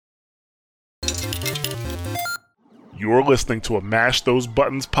You're listening to a Mash Those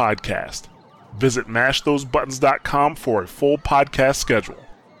Buttons podcast. Visit mashthosebuttons.com for a full podcast schedule.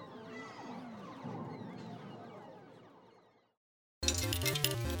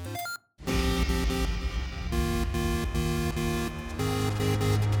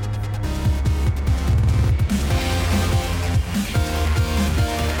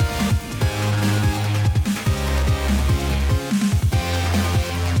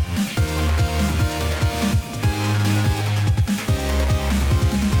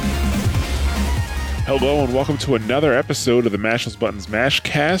 Hello and welcome to another episode of the Mash Those Buttons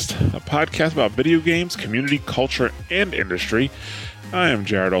Mashcast, a podcast about video games, community, culture, and industry. I am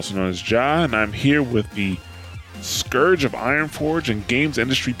Jared, also known as Ja, and I'm here with the scourge of Ironforge and games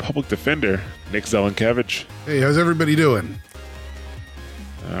industry public defender, Nick Zelenkevich. Hey, how's everybody doing?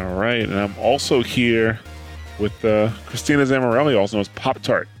 All right, and I'm also here with Christina Zamorelli, also known as Pop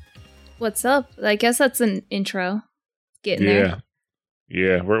Tart. What's up? I guess that's an intro. Getting there.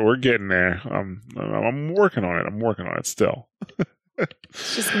 Yeah, we're getting there. I'm working on it. I'm working on it still.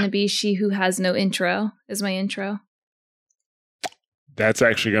 It's just going to be she who has no intro is my intro. That's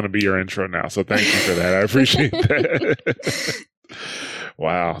actually going to be your intro now. So thank you for that. I appreciate that.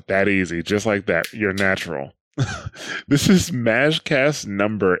 Wow, that easy. Just like that. You're natural. This is Mashcast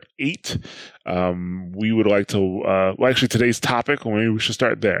number 8. We would like to, actually today's topic, maybe we should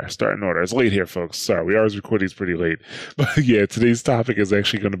start there. Start in order. It's late here, folks. Sorry, we always record these pretty late. But yeah, today's topic is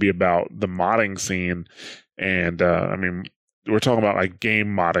actually going to be about the modding scene. And, we're talking about like game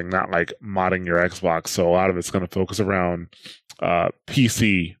modding, not like modding your Xbox. So a lot of it's going to focus around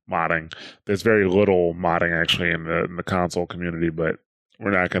PC modding. There's very little modding actually in the console community, but we're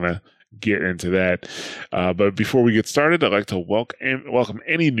not going to get into that. But before we get started, I'd like to welcome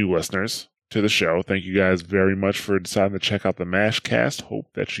any new listeners to the show. Thank you guys very much for deciding to check out the Mashcast. Hope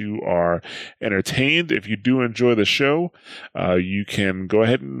that you are entertained. If you do enjoy the show, you can go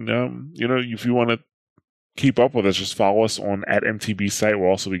ahead and, if you want to keep up with us, just follow us on @MTB site. We'll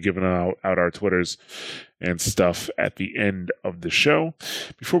also be giving out our Twitters and stuff at the end of the show.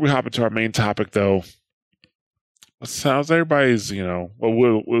 Before we hop into our main topic, though, how's everybody's,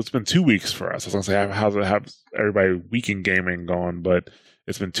 it's been 2 weeks for us. I was going to say, how's everybody week in gaming gone? But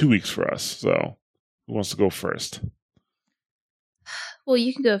it's been 2 weeks for us. So who wants to go first? Well,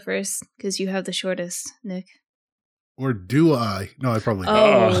 you can go first because you have the shortest, Nick. Or do I? No, I probably don't.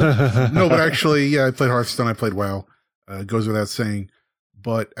 Oh. No, but actually, yeah, I played Hearthstone. I played WoW. It goes without saying.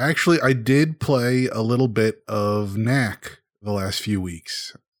 But actually, I did play a little bit of Knack the last few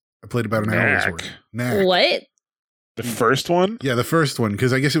weeks. I played about an hour's worth. Knack. What? The first one? Yeah, the first one,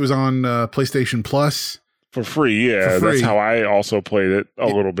 because I guess it was on PlayStation Plus. For free, yeah. That's how I also played it, a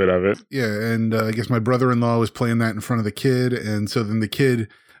little bit of it. Yeah, and I guess my brother-in-law was playing that in front of the kid, and so then the kid,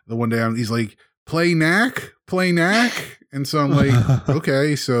 the one day, he's like, play Knack? And so I'm like,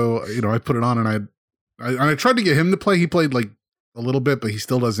 okay. So, I put it on, and I tried to get him to play. He played like a little bit, but he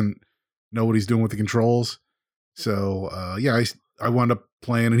still doesn't know what he's doing with the controls. So, I wound up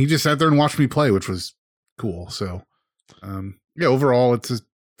playing, and he just sat there and watched me play, which was cool. So, overall, it's a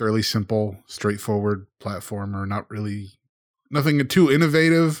fairly simple, straightforward platformer. Nothing too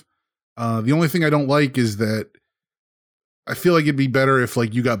innovative. The only thing I don't like is that I feel like it'd be better if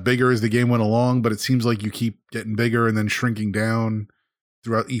like you got bigger as the game went along, but it seems like you keep getting bigger and then shrinking down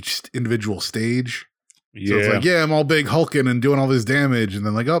throughout each individual stage. Yeah. So it's like, I'm all big hulking and doing all this damage, and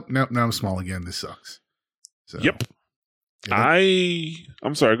then like, oh, now I'm small again. This sucks. So, yep.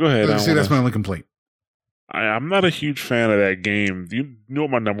 I'm sorry, go ahead. That's my only complaint. I'm not a huge fan of that game. Do you know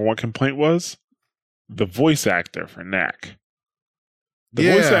what my number one complaint was? The voice actor for Knack.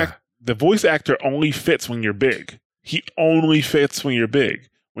 The voice actor only fits when you're big. He only fits when you're big.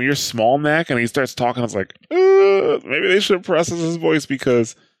 When you're small, Knack, and he starts talking, it's like, maybe they should process his voice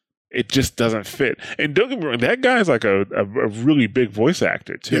because it just doesn't fit. And don't get me wrong, that guy's like a really big voice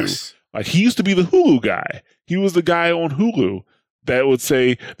actor too. Yes. Like he used to be the Hulu guy. He was the guy on Hulu that would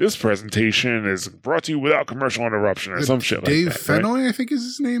say, this presentation is brought to you without commercial interruption or some shit like that. Dave Fennoy, right? I think is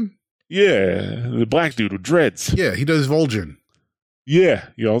his name. Yeah, the black dude with dreads. Yeah, he does Vol'jin. Yeah.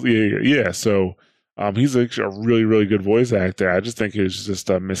 So he's actually a really, really good voice actor. I just think it's just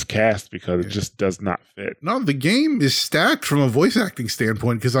a miscast because it just does not fit. No, the game is stacked from a voice acting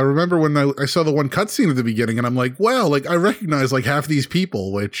standpoint because I remember when I saw the one cutscene at the beginning and I'm like, wow, like I recognize like half these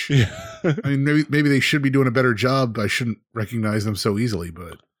people, which I mean, maybe they should be doing a better job. I shouldn't recognize them so easily,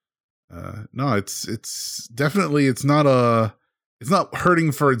 but no, it's definitely, it's not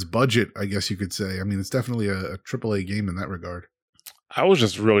hurting for its budget, I guess you could say. I mean, it's definitely a AAA game in that regard. I was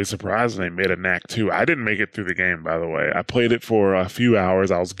just really surprised when they made a Knack 2. I didn't make it through the game, by the way. I played it for a few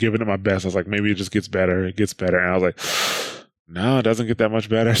hours. I was giving it my best. I was like, maybe it just gets better. It gets better. And I was like, no, it doesn't get that much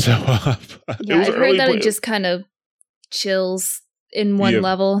better. So yeah, I've heard that it just kind of chills in one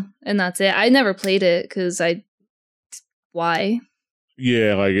level, and that's it. I never played it because why?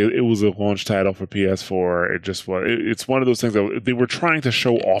 Yeah, like it was a launch title for PS4. It just was. It's one of those things that they were trying to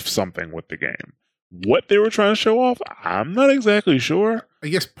show off something with the game. What they were trying to show off, I'm not exactly sure. I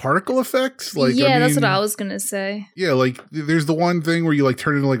guess particle effects? Like, yeah, that's what I was going to say. Yeah, like there's the one thing where you like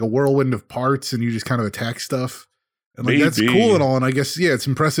turn into like a whirlwind of parts and you just kind of attack stuff. And like that's cool and all. And I guess, yeah, it's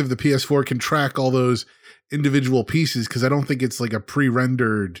impressive the PS4 can track all those individual pieces because I don't think it's like a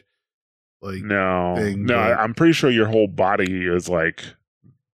pre-rendered like thing. No, I'm pretty sure your whole body is like,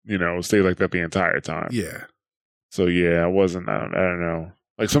 stay like that the entire time. Yeah. So yeah, I don't know.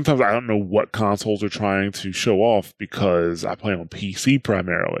 Like sometimes I don't know what consoles are trying to show off because I play on PC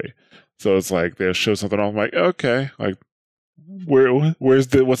primarily. So it's like they'll show something off. I'm like, okay, like what's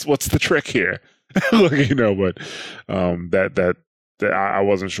the trick here? Like, but that I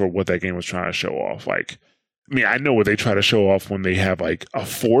wasn't sure what that game was trying to show off. Like, I mean, I know what they try to show off when they have like a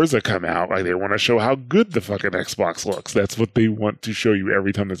Forza come out. Like they want to show how good the fucking Xbox looks. That's what they want to show you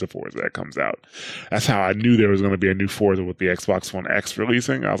every time there's a Forza that comes out. That's how I knew there was going to be a new Forza with the Xbox One X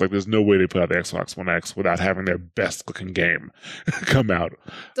releasing. I was like, there's no way they put out the Xbox One X without having their best looking game come out.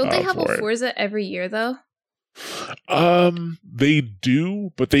 Don't they have a Forza every year though? They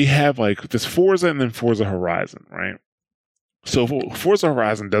do, but they have like this Forza and then Forza Horizon, right? So Forza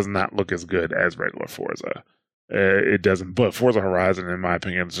Horizon does not look as good as regular Forza. It doesn't, but Forza Horizon, in my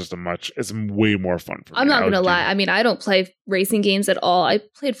opinion, is just it's way more fun for me. I'm not going to lie. I mean, I don't play racing games at all. I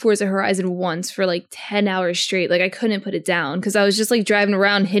played Forza Horizon once for like 10 hours straight. Like I couldn't put it down because I was just like driving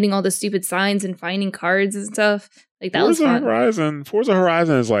around, hitting all the stupid signs and finding cards and stuff. Like that was fun. Forza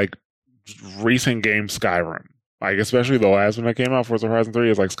Horizon is like racing game Skyrim. Like especially the last one that came out, Forza Horizon 3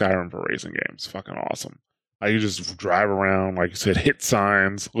 is like Skyrim for racing games. Fucking awesome. Like you just drive around, like you said, hit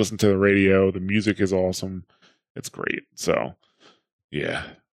signs, listen to the radio. The music is awesome. It's great. So, yeah.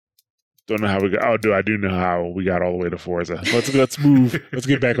 Don't know how we got. I do know how we got all the way to Forza. Let's move. Let's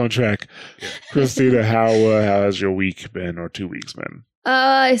get back on track. Christina, how has your week been or 2 weeks been?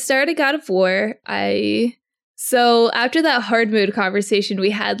 I started God of War. So after that hard mode conversation we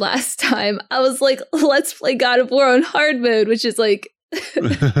had last time, I was like, let's play God of War on hard mode, which is like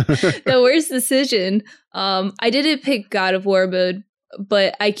the worst decision. I didn't pick God of War mode,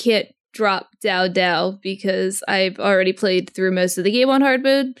 but I can't drop down because I've already played through most of the game on hard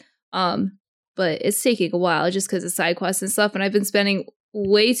mode. But it's taking a while just because of side quests and stuff, and I've been spending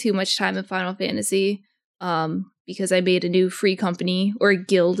way too much time in Final Fantasy because I made a new free company or a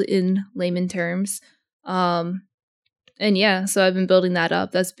guild in layman terms. And yeah, so I've been building that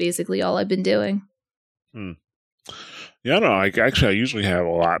up. That's basically all I've been doing. Yeah, no, I usually have a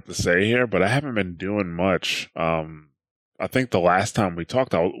lot to say here, but I haven't been doing much. I think the last time we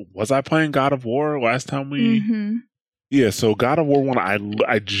talked, was I playing God of War last time we? Mm-hmm. Yeah, so God of War 1,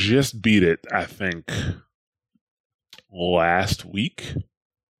 I just beat it, I think, last week.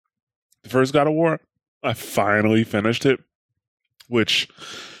 The first God of War, I finally finished it, which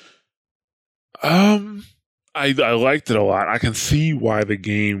I liked it a lot. I can see why the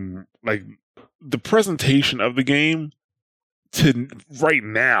game, like the presentation of the game to right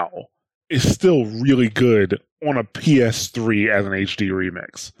now is still really good on a PS3 as an HD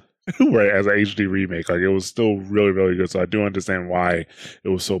remix. Right, as an HD remake. Like it was still really, really good. So I do understand why it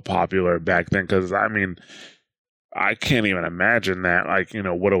was so popular back then. Because I mean, I can't even imagine that, like,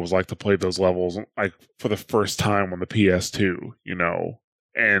 what it was like to play those levels like for the first time on the PS2,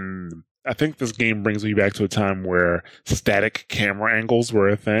 And I think this game brings me back to a time where static camera angles were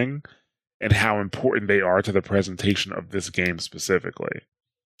a thing and how important they are to the presentation of this game specifically.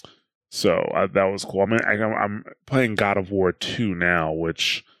 So that was cool. I mean, I'm playing God of War 2 now,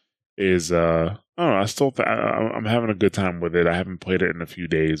 which is, I don't know, I'm having a good time with it. I haven't played it in a few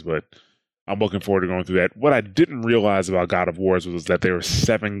days, but I'm looking forward to going through that. What I didn't realize about God of War was that there were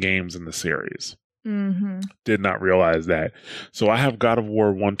 7 games in the series. Mm-hmm. Did not realize that. So I have God of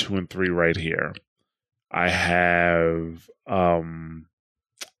War 1, 2, and 3 right here. I have,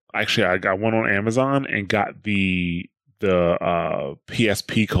 actually, I got one on Amazon and got the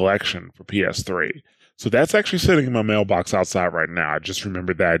PSP collection for PS3. So that's actually sitting in my mailbox outside right now. I just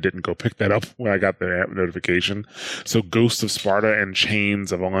remembered that I didn't go pick that up when I got the notification. So Ghost of Sparta and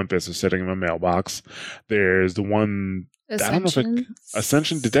Chains of Olympus are sitting in my mailbox. There's the one, Ascension. I don't know if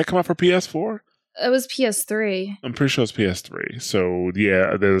Ascension, did that come out for PS4? It was PS3. I'm pretty sure it's PS3. So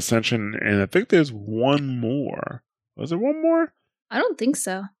yeah, there's Ascension, and I think there's one more. Was there one more? I don't think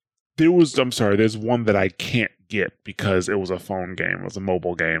so. There's one that I can't get because it was a phone game. It was a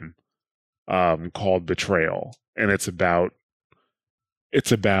mobile game called Betrayal. And it's about I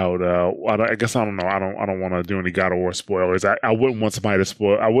guess I don't know. I don't want to do any God of War spoilers. I wouldn't want somebody to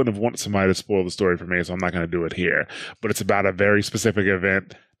spoil. I wouldn't have wanted somebody to spoil the story for me, so I'm not going to do it here. But it's about a very specific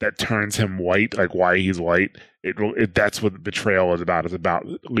event that turns him white, like why he's white. That's what Betrayal is about. It's about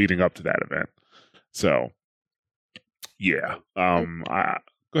leading up to that event. So, yeah. Go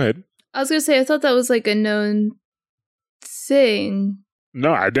ahead. I was going to say, I thought that was like a known thing.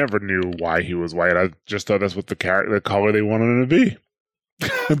 No, I never knew why he was white. I just thought that's what the color they wanted him to be. I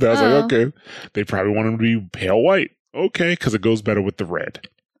was like, okay, they probably want him to be pale white. Okay, because it goes better with the red.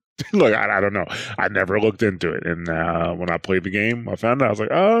 Like, I don't know. I never looked into it. And when I played the game, I found out. I was like,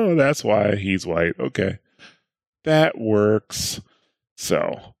 oh, that's why he's white. Okay, that works.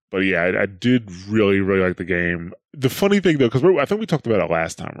 So, but yeah, I did really, really like the game. The funny thing, though, because I think we talked about it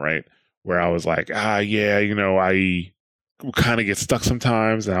last time, right? Where I was like, yeah, I kind of get stuck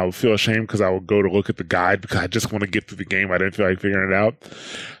sometimes, and I would feel ashamed because I would go to look at the guide because I just want to get through the game. I didn't feel like figuring it out.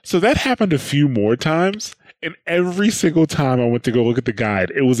 So that happened a few more times, and every single time I went to go look at the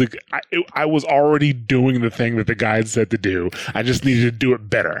guide, it was like I was already doing the thing that the guide said to do. I just needed to do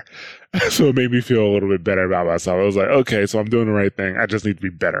it better. So it made me feel a little bit better about myself. I was like, okay, so I'm doing the right thing. I just need to be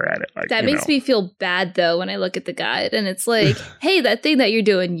better at it. Like, that makes me feel bad, though, when I look at the guide, and it's like, hey, that thing that you're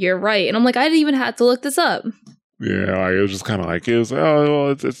doing, you're right. And I'm like, I didn't even have to look this up. Yeah, like, it was just kind of like, it was, oh,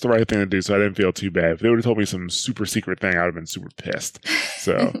 well, it's the right thing to do, so I didn't feel too bad. If they would have told me some super secret thing, I would have been super pissed.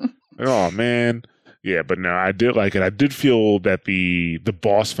 So, oh, man. Yeah, but no, I did like it. I did feel that the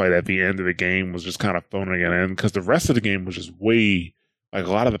boss fight at the end of the game was just kind of phoning it in, because the rest of the game was just way, like,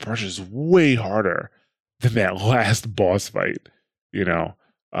 a lot of the pressure is way harder than that last boss fight, you know?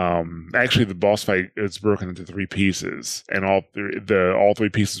 Actually, the boss fight is broken into 3 pieces, and all 3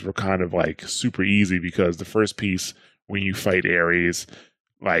 pieces were kind of like super easy, because the first piece, when you fight Ares,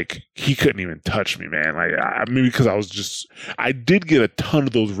 like, he couldn't even touch me, man. Like, I mean, because I did get a ton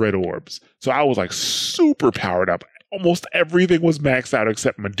of those red orbs, so I was like super powered up. Almost everything was maxed out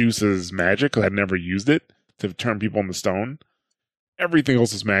except Medusa's magic, because I never used it to turn people into stone. Everything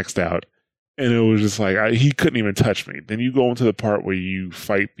else was maxed out. And it was just like, he couldn't even touch me. Then you go into the part where you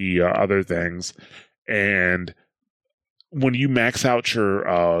fight the other things. And when you max out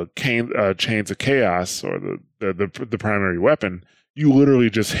your Chains of Chaos, or the primary weapon, you literally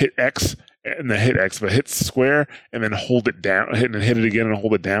just hit X, and then hit X, but hit square, and then hold it down, hit it again and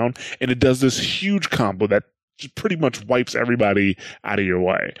hold it down. And it does this huge combo that just pretty much wipes everybody out of your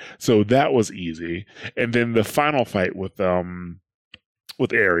way. So that was easy. And then the final fight with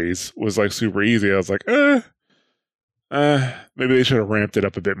Ares was like super easy. I was like, maybe they should have ramped it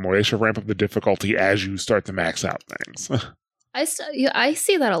up a bit more. They should ramp up the difficulty as you start to max out things. I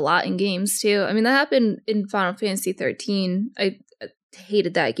see that a lot in games too. I mean, that happened in Final Fantasy 13. I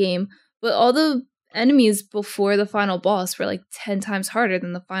hated that game, but all the enemies before the final boss were like 10 times harder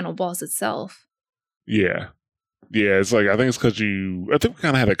than the final boss itself. Yeah. Yeah, it's like, I think it's because I think we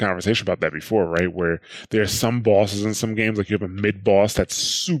kind of had a conversation about that before, right? Where there are some bosses in some games, like you have a mid-boss that's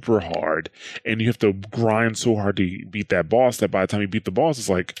super hard, and you have to grind so hard to beat that boss that by the time you beat the boss, it's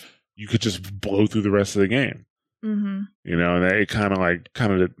like you could just blow through the rest of the game. Mm-hmm. You know, and it kind of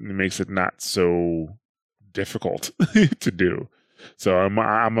makes it not so difficult to do. So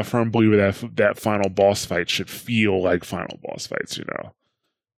I'm a firm believer that final boss fight should feel like final boss fights, you know.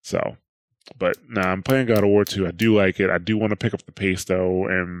 So. But I'm playing God of War 2. I do like it. I do want to pick up the pace, though,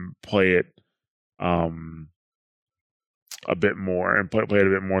 and play it a bit more, and play it a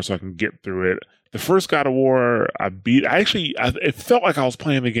bit more so I can get through it. The first God of War I beat, it felt like I was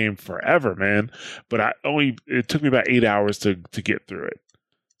playing the game forever, man. But it took me about 8 hours to get through it.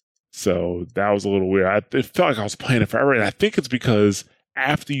 So that was a little weird. It felt like I was playing it forever, and I think it's because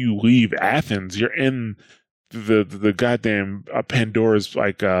after you leave Athens, you're in the goddamn Pandora's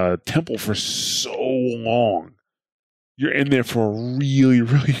temple for so long. You're in there for a really,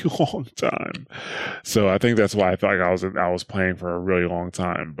 really long time. So I think that's why I felt like I was playing for a really long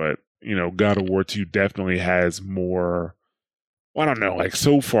time. But you know, God of War 2 definitely has more. Well, I don't know. Like,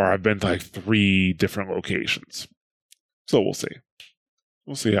 so far, I've been to like 3 different locations. So we'll see.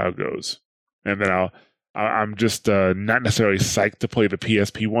 We'll see how it goes. And then I'm just not necessarily psyched to play the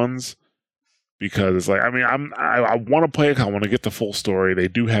PSP ones. Because it's like, I mean, I want to play it. I want to get the full story. They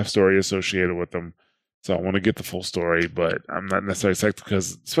do have story associated with them, so I want to get the full story. But I'm not necessarily psyched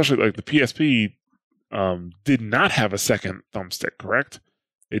because, especially like the PSP, did not have a second thumbstick. Correct?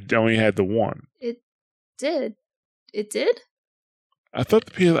 It only had the one. It did. It did. I thought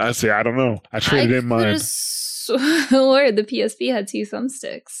the PSP. I don't know. I traded in mine. I swore the PSP had 2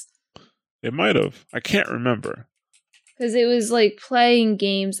 thumbsticks. It might have. I can't remember. Because it was like playing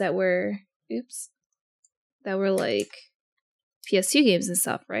games that were like PS2 games and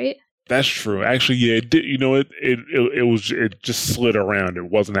stuff, right? That's true. Actually, yeah, it did. You know, it just slid around.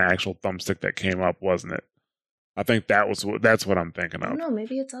 It wasn't an actual thumbstick that came up, wasn't it? I think that's what I'm thinking I of. don't know.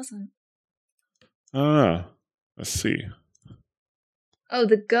 Maybe it doesn't. I don't know. Let's see. Oh,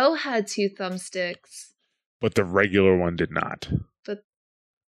 the Go had 2 thumbsticks, But the regular one did not. but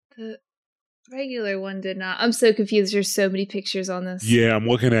the regular one did not. I'm so confused. There's so many pictures on this. Yeah, I'm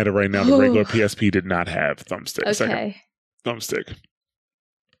looking at it right now. The regular PSP did not have thumbstick. Okay. Second thumbstick.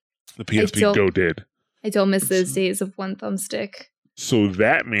 The PSP Go did. I don't miss those days of 1 thumbstick. So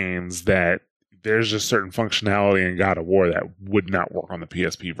that means that there's just certain functionality in God of War that would not work on the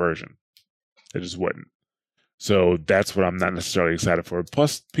PSP version. It just wouldn't. So that's what I'm not necessarily excited for.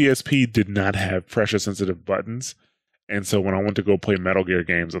 Plus, PSP did not have pressure-sensitive buttons. And so when I went to go play Metal Gear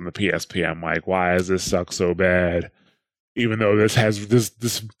games on the PSP, I'm like, why does this suck so bad? Even though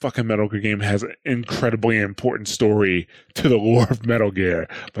this fucking Metal Gear game has an incredibly important story to the lore of Metal Gear,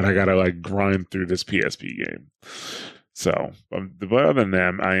 but I gotta like grind through this PSP game. So, but other than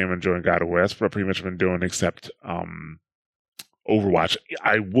that, I am enjoying God of War. That's what I've pretty much been doing, except Overwatch.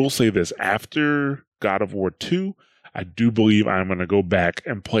 I will say this, after God of War 2, I do believe I'm going to go back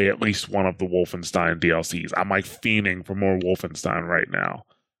and play at least one of the Wolfenstein DLCs. I'm like fiending for more Wolfenstein right now.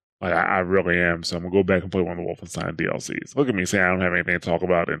 Like I really am. So I'm going to go back and play one of the Wolfenstein DLCs. Look at me saying I don't have anything to talk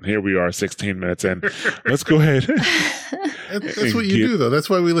about. And here we are 16 minutes in. Let's go ahead. That's what you do, though. That's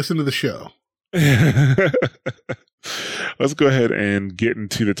why we listen to the show. Let's go ahead and get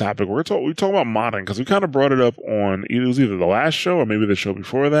into the topic. We're talking about modding because we kind of brought it up on it was either the last show or maybe the show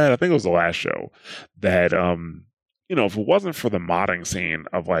before that. I think it was the last show that if it wasn't for the modding scene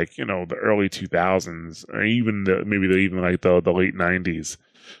of like the early 2000s or even the late 90s,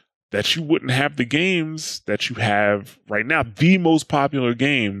 that you wouldn't have the games that you have right now. The most popular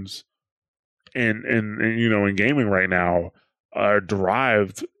games in gaming right now are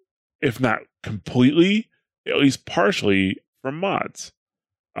derived, if not completely, at least partially, from mods.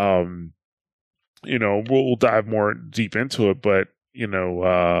 We'll dive more deep into it, but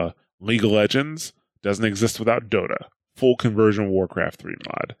League of Legends doesn't exist without Dota. Full conversion Warcraft 3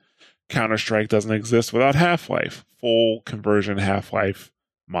 mod. Counter-Strike doesn't exist without Half-Life. Full conversion Half-Life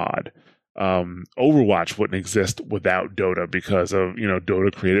mod. Overwatch wouldn't exist without Dota because of,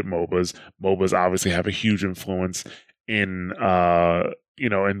 Dota created MOBAs. MOBAs obviously have a huge influence in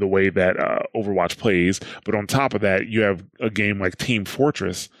in the way that Overwatch plays. But on top of that, you have a game like Team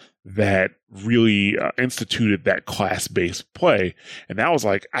Fortress that really instituted that class-based play. And that was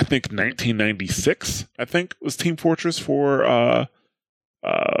like, I think 1996, was Team Fortress for,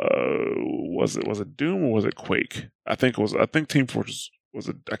 was it Doom or was it Quake? I think Team Fortress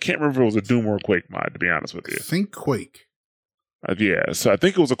I can't remember if it was a Doom or a Quake mod, to be honest with you. I think Quake. Yeah, so I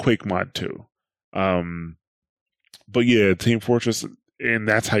think it was a Quake mod too. But yeah, Team Fortress, and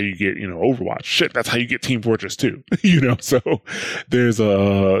that's how you get, Overwatch. Shit, that's how you get Team Fortress 2. So there's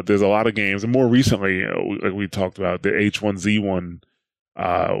a lot of games, and more recently, like we talked about, the H1Z1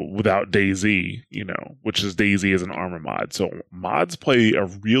 without DayZ, which is DayZ as an armor mod. So mods play a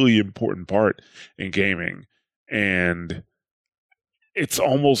really important part in gaming, and it's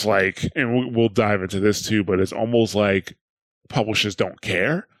almost like, and we'll dive into this too, but it's almost like publishers don't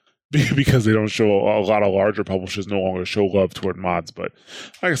care. Because they don't show, a lot of larger publishers no longer show love toward mods. But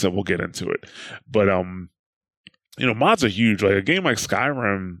like I said, we'll get into it. But mods are huge. Like a game like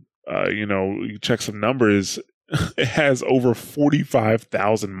Skyrim, you check some numbers, it has over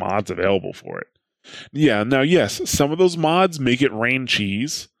 45,000 mods available for it. Yeah, now yes, some of those mods make it rain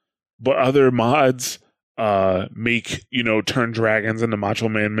cheese, but other mods make turn dragons into Macho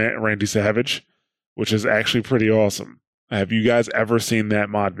Man Randy Savage, which is actually pretty awesome. Have you guys ever seen that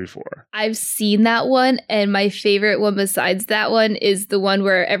mod before? I've seen that one, and my favorite one besides that one is the one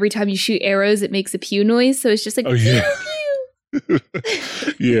where every time you shoot arrows, it makes a pew noise. So it's just like, pew, pew.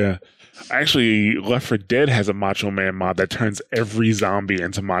 Yeah. Actually, Left 4 Dead has a Macho Man mod that turns every zombie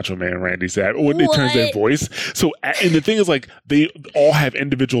into Macho Man Randy Savage. When it turns their voice. So, and the thing is, like, they all have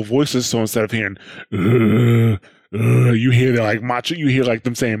individual voices. So instead of hearing, you hear like macho, you hear like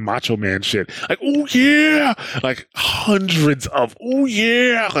them saying Macho Man shit, like oh yeah, like hundreds of oh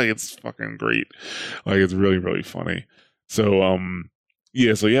yeah, like it's fucking great, like it's really really funny. So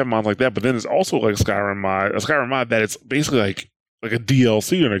yeah, so you have mods like that, but then there's also like a Skyrim mod that it's basically like a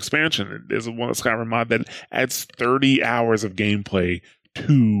DLC or an expansion. There's one Skyrim mod that adds 30 hours of gameplay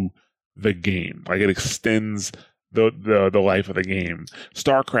to the game, like it extends the life of the game.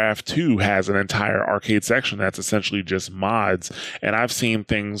 StarCraft 2 has an entire arcade section that's essentially just mods, and I've seen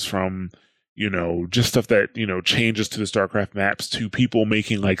things from just stuff that changes to the StarCraft maps to people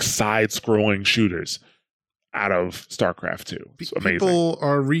making like side-scrolling shooters out of StarCraft 2. It's amazing. People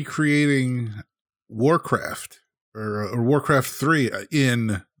are recreating Warcraft or Warcraft 3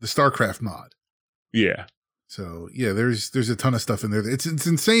 in the StarCraft mod. Yeah. So yeah, there's a ton of stuff in there. It's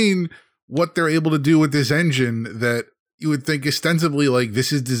insane what they're able to do with this engine that you would think ostensibly like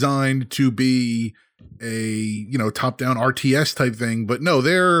this is designed to be a top-down RTS type thing, but no,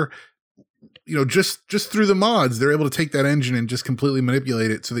 they're just through the mods they're able to take that engine and just completely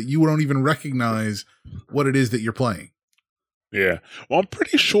manipulate it so that you don't even recognize what it is that you're playing. Yeah. Well, I'm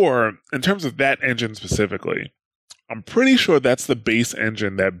pretty sure in terms of that engine specifically, I'm pretty sure that's the base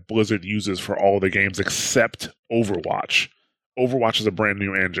engine that Blizzard uses for all the games except Overwatch. Overwatch is a brand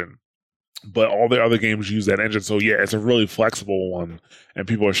new engine, but all the other games use that engine. So yeah, it's a really flexible one, and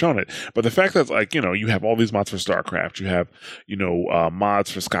people are showing it. But the fact that you have all these mods for StarCraft, you have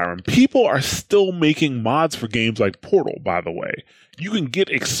mods for Skyrim. People are still making mods for games like Portal. By the way, you can get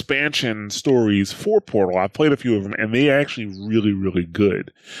expansion stories for Portal. I've played a few of them, and they are actually really, really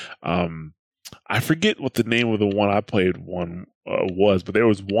good. I forget what the name of the one I played was, but there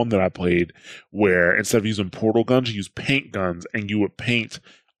was one that I played where instead of using portal guns, you use paint guns, and you would paint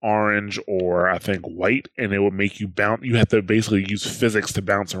orange or I think white, and it would make you bounce. You have to basically use physics to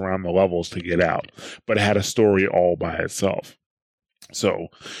bounce around the levels to get out, but it had a story all by itself. So,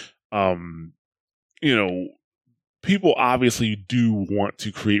 people obviously do want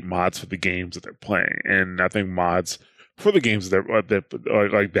to create mods for the games that they're playing, and I think mods for the games that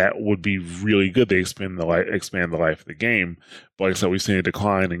like that would be really good. They expand the life of the game. But like I said, we've seen a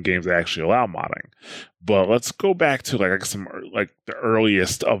decline in games that actually allow modding. But let's go back to like some like the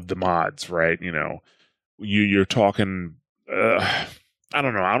earliest of the mods, right? You're talking. I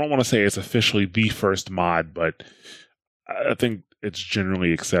don't know. I don't want to say it's officially the first mod, but I think it's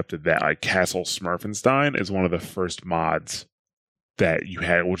generally accepted that like Castle Smurfenstein is one of the first mods that you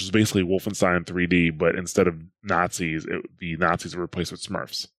had, which is basically Wolfenstein 3D, but instead of Nazis, the Nazis were replaced with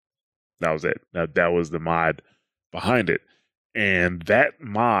Smurfs. That was it. That was the mod behind it. And that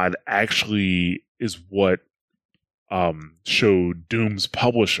mod actually is what showed Doom's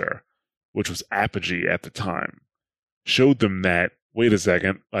publisher, which was Apogee at the time, showed them that, wait a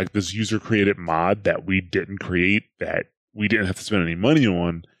second, like this user-created mod that we didn't create, that we didn't have to spend any money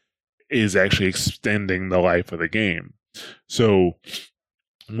on, is actually extending the life of the game. So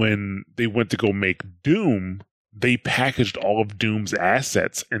when they went to go make Doom, they packaged all of Doom's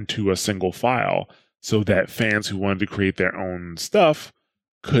assets into a single file so that fans who wanted to create their own stuff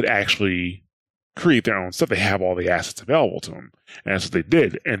could actually create their own stuff. They have all the assets available to them. And that's what they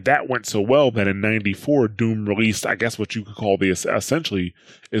did. And that went so well that in 94, Doom released, I guess what you could call essentially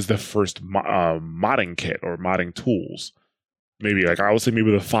is the first modding kit or modding tools. Maybe like I would say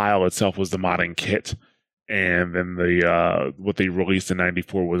maybe the file itself was the modding kit. And then the what they released in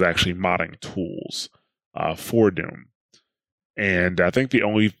 94 was actually modding tools for Doom. And I think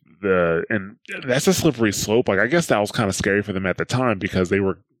and that's a slippery slope. Like I guess that was kind of scary for them at the time because they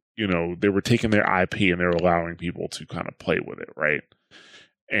were taking their IP and they were allowing people to kind of play with it, right?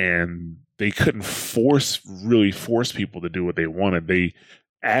 And they couldn't really force people to do what they wanted. They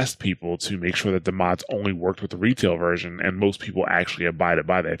asked people to make sure that the mods only worked with the retail version, and most people actually abided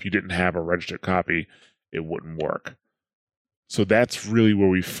by that. If you didn't have a registered copy, it wouldn't work. So that's really where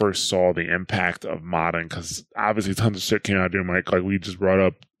we first saw the impact of modding, because obviously tons of shit came out of Doom. Like we just brought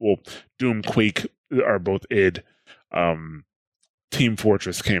up, well, Doom, Quake are both id. Team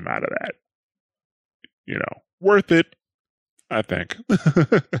Fortress came out of that. Worth it, I think.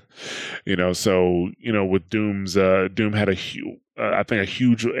 So with Doom had a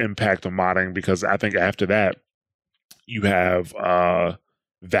huge impact on modding, because I think after that you have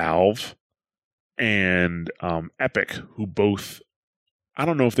Valve and Epic, who both, I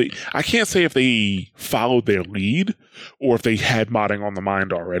don't know I can't say if they followed their lead or if they had modding on the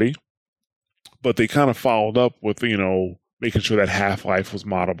mind already, but they kind of followed up with, making sure that Half-Life was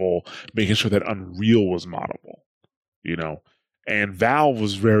moddable, making sure that Unreal was moddable, and Valve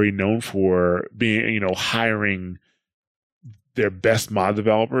was very known for being, hiring their best mod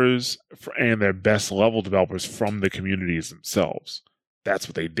developers and their best level developers from the communities themselves. That's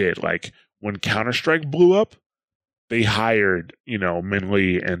what they did. Like when Counter-Strike blew up, they hired, Min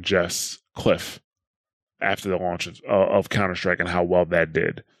Lee and Jess Cliff after the launch of Counter-Strike and how well that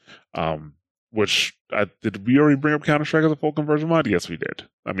did. which did we already bring up Counter-Strike as a full conversion mod? Yes, we did.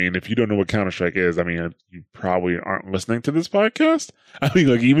 I mean, if you don't know what Counter-Strike is, I mean, you probably aren't listening to this podcast. I mean,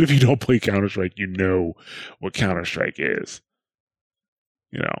 like, even if you don't play Counter-Strike, you know what Counter-Strike is.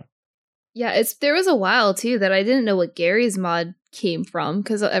 You know? Yeah, there was a while, too, that I didn't know what Gary's mod came from,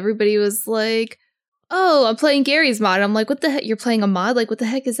 because everybody was like, oh, I'm playing Gary's mod. I'm like, what the heck? You're playing a mod? Like, what the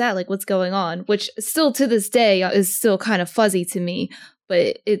heck is that? Like, what's going on? Which still to this day is still kind of fuzzy to me.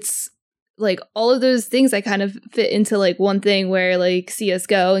 But it's like all of those things I kind of fit into like one thing where like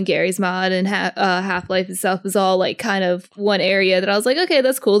CSGO and Gary's mod and Half-Life itself is all like kind of one area that I was like, okay,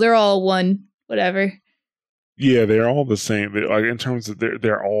 that's cool. They're all one, whatever. Yeah, they're all the same. Like in terms of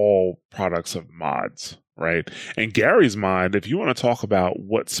they're all products of mods, right? And Gary's mod, if you want to talk about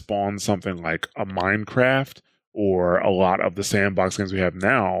what spawned something like a Minecraft or a lot of the sandbox games we have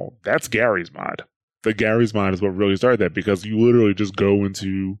now, that's Gary's mod. The Gary's mod is what really started that, because you literally just go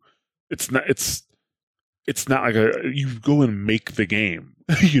into it's not like you go and make the game.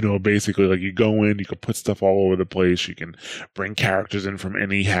 Basically, like you go in, you can put stuff all over the place, you can bring characters in from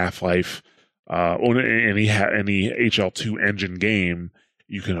any Half-Life or any HL2 engine game.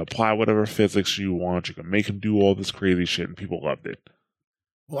 You can apply whatever physics you want, you can make them do all this crazy shit, and people loved it.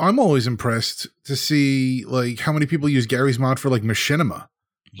 Well, I'm always impressed to see like how many people use Gary's mod for like machinima.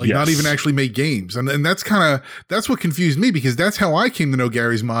 Like Yes. not even actually make games. And that's that's what confused me, because that's how I came to know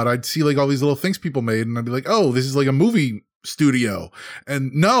Gary's mod. I'd see like all these little things people made and I'd be like, oh, this is like a movie studio.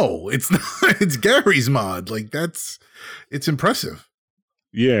 And no, it's not, it's Gary's mod. Like it's impressive.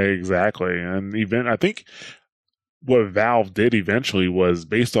 Yeah, exactly. And even I think what Valve did eventually was,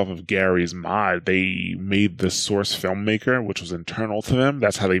 based off of Gary's mod, they made the Source Filmmaker, which was internal to them.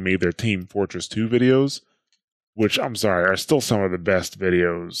 That's how they made their Team Fortress 2 videos, which, I'm sorry, are still some of the best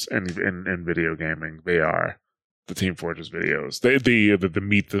videos in video gaming. They are the Team Fortress videos. The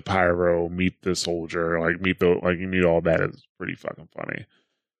meet the pyro, meet the soldier, meet all that is pretty fucking funny.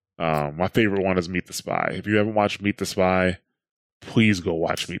 My favorite one is Meet the Spy. If you haven't watched Meet the Spy, please go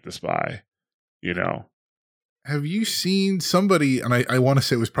watch Meet the Spy. Have you seen somebody, and I want to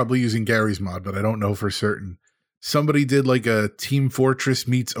say it was probably using Gary's mod, but I don't know for certain. Somebody did like a Team Fortress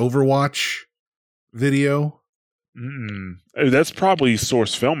meets Overwatch video. That's probably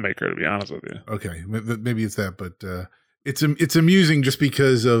Source Filmmaker, to be honest with you. Okay, maybe it's that, but it's amusing just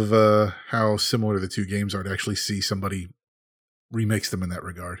because of how similar the two games are to actually see somebody remix them in that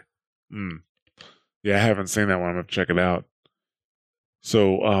regard. Yeah, I haven't seen that one. I'm gonna check it out.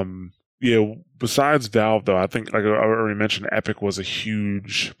 So, yeah, besides Valve, though, I think, like I already mentioned, Epic was a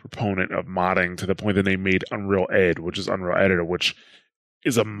huge proponent of modding, to the point that they made Unreal Ed, which is Unreal Editor, which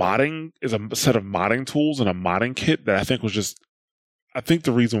is a set of modding tools and a modding kit that I think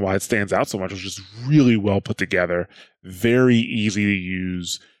the reason why it stands out so much was just really well put together, very easy to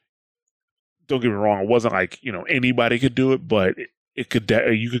use. Don't get me wrong, it wasn't like, anybody could do it, but you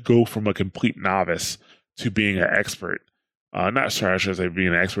could go from a complete novice to being an expert. I should say being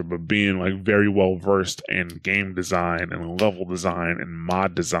an expert, but being like very well versed in game design and level design and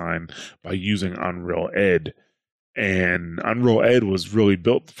mod design by using Unreal Ed. And Unreal Ed was really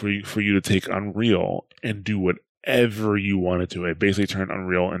built for you to take Unreal and do whatever you wanted to. It basically turned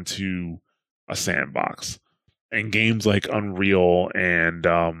Unreal into a sandbox. And games like Unreal and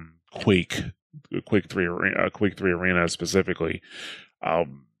Quake 3 Arena specifically,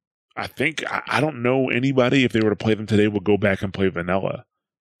 I think, I don't know anybody, if they were to play them today, would go back and play vanilla,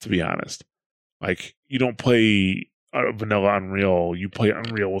 to be honest. Like, you don't play vanilla Unreal, you play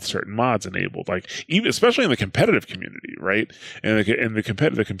Unreal with certain mods enabled, like, even especially in the competitive community, right? And in the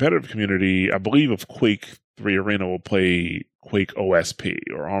competitive community, I believe of Quake 3 Arena will play Quake OSP,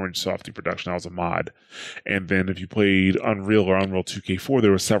 or Orange Softy Production. That was a mod. And then if you played Unreal or Unreal 2K4,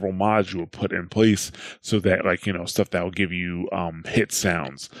 there were several mods you would put in place so that, like, stuff that will give you hit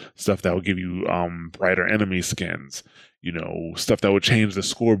sounds, stuff that will give you brighter enemy skins, stuff that would change the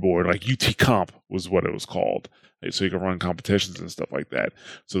scoreboard, like UT Comp was what it was called. So you can run competitions and stuff like that.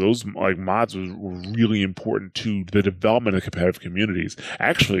 So those like mods were really important to the development of competitive communities.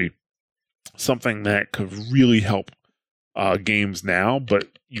 Actually, something that could really help games now, but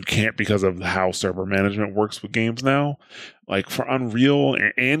you can't because of how server management works with games now. Like for Unreal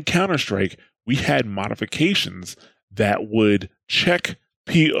and Counter-Strike, we had modifications that would check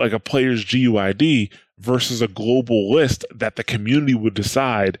like a player's GUID versus a global list that the community would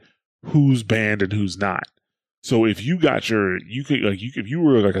decide who's banned and who's not. So if you got if you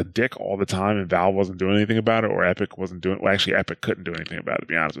were like a dick all the time and Valve wasn't doing anything about it, or Epic wasn't doing, well, actually Epic couldn't do anything about it, to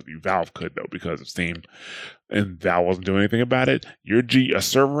be honest with you. Valve could, though, because of Steam, and Valve wasn't doing anything about it. A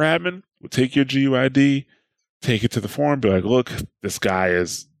server admin would take your GUID, take it to the forum, be like, look, this guy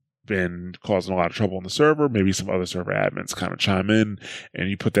is been causing a lot of trouble on the server. Maybe some other server admins kind of chime in, and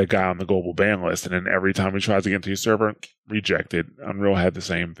you put that guy on the global ban list, and then every time he tries to get into your server, rejected. Unreal had the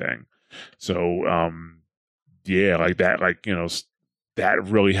same thing. So, yeah, like that, like, you know, that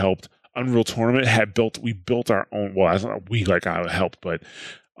really helped. Unreal Tournament we built our own, well, it's not we, like I helped, but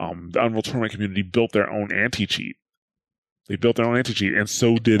the Unreal Tournament community built their own anti-cheat. They built their own anti-cheat, and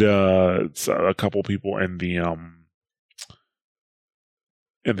so did a couple people in the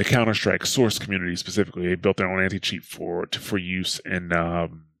Counter-Strike Source community specifically. They built their own anti-cheat for use in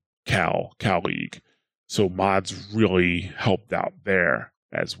Cal League. So mods really helped out there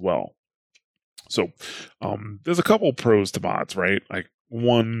as well. So there's a couple pros to mods, right? Like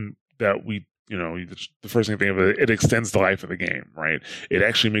one that we, you know, the first thing I think of, it extends the life of the game, right? It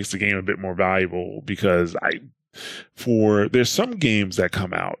actually makes the game a bit more valuable because there's some games that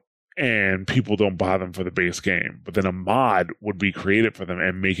come out and people don't buy them for the base game, but then a mod would be created for them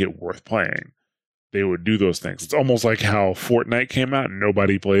and make it worth playing. They would do those things. It's almost like how Fortnite came out and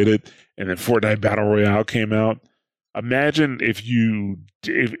nobody played it, and then Fortnite Battle Royale came out. Imagine if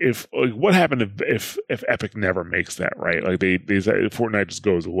like, what happened if Epic never makes that, right? Like they Fortnite just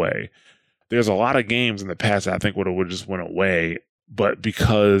goes away. There's a lot of games in the past that I think would have just went away, but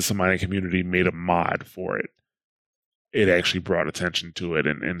because somebody in the community made a mod for it, it actually brought attention to it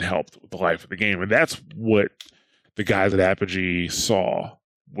and helped with the life of the game. And that's what the guys at Apogee saw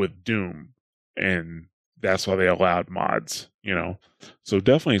with Doom, and that's why they allowed mods, you know. So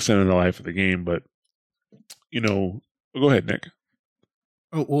definitely extending the life of the game, but you know, go ahead, Nick.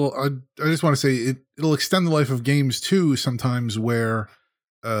 Oh, well, I just want to say it'll extend the life of games too, sometimes where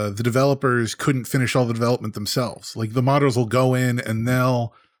the developers couldn't finish all the development themselves. Like the modders will go in and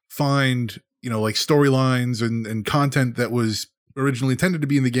they'll find, you know, like storylines and content that was originally intended to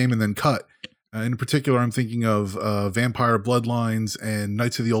be in the game and then cut. In particular, I'm thinking of Vampire Bloodlines and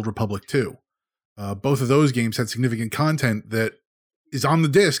Knights of the Old Republic 2. Both of those games had significant content that is on the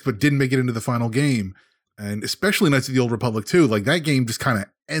disc but didn't make it into the final game. And especially Knights of the Old Republic 2, like that game just kind of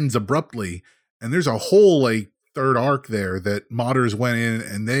ends abruptly. And there's a whole like third arc there that modders went in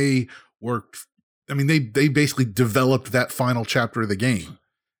and they worked. I mean, they basically developed that final chapter of the game.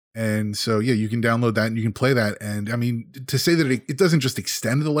 And so, yeah, you can download that and you can play that. And I mean, to say that it doesn't just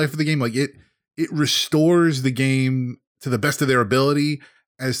extend the life of the game, like it restores the game to the best of their ability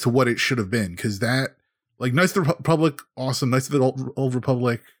as to what it should have been. Cause that, like Knights of the Republic, awesome. Knights of the Old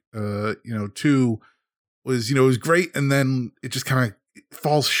Republic, 2 was, it was great. And then it just kind of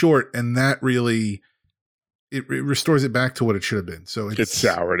falls short. And that really, it restores it back to what it should have been. So it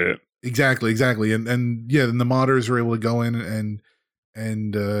soured it. Exactly. And yeah, then the modders were able to go in and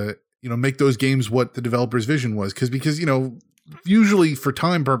make those games what the developer's vision was. Because, usually for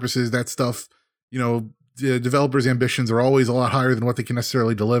time purposes, that stuff, the developers' ambitions are always a lot higher than what they can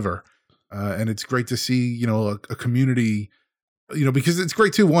necessarily deliver. And it's great to see, a community, because it's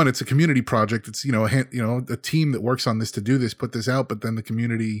great too. One, it's a community project. It's, a team that works on this to do this, put this out, but then the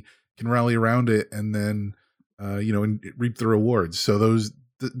community can rally around it and then, and reap the rewards. So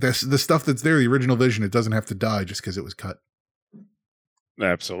the stuff that's there, the original vision, it doesn't have to die just because it was cut.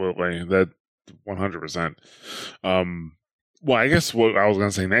 Absolutely. That 100%. Well, I guess what I was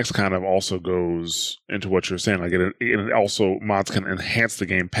going to say next kind of also goes into what you're saying. Like it also, mods can enhance the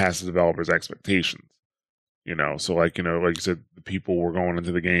game past the developer's expectations. So like you said, the people were going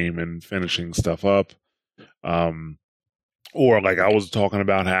into the game and finishing stuff up. Or like I was talking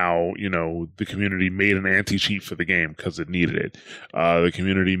about how, the community made an anti-cheat for the game because it needed it. The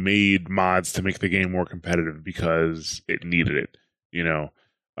community made mods to make the game more competitive because it needed it.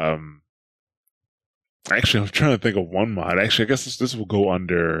 Actually, I'm trying to think of one mod. Actually, I guess this will go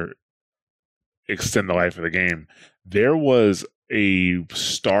under extend the life of the game. There was a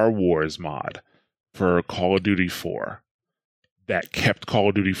Star Wars mod for Call of Duty 4 that kept Call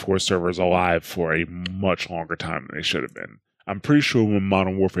of Duty 4 servers alive for a much longer time than they should have been. I'm pretty sure when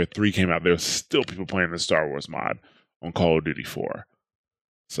Modern Warfare 3 came out, there was still people playing the Star Wars mod on Call of Duty 4.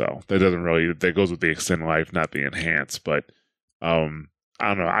 So that goes with the extend life, not the enhance. But I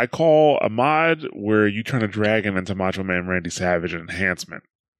don't know. I call a mod where you turn a dragon into Macho Man Randy Savage an enhancement.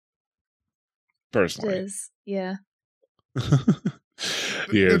 Personally. It is, yeah.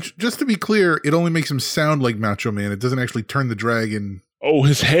 Yeah. Just to be clear, it only makes him sound like Macho Man. It doesn't actually turn the dragon. Oh,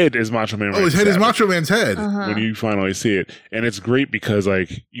 his head is Macho Man. Oh, his head is Macho Man's head. When you finally see it, and it's great because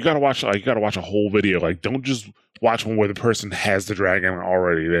you gotta watch a whole video. Like, don't just watch one where the person has the dragon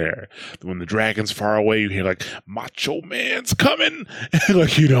already there. When the dragon's far away, you hear like Macho Man's coming,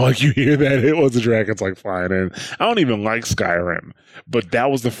 and you hear that it was the dragon's like flying in. I don't even like Skyrim, but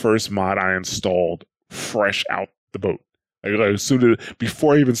that was the first mod I installed fresh out the boat. Like as soon as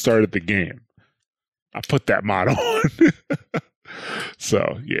before I even started the game, I put that mod on.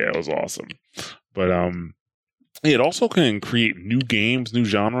 So yeah, it was awesome. But it also can create new games, new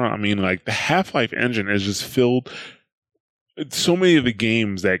genre. I mean, like the Half-Life engine is just filled. So many of the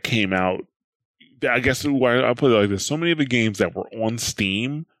games that came out, I guess I put it like this: so many of the games that were on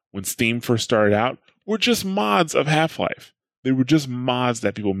Steam when Steam first started out were just mods of Half-Life. They were just mods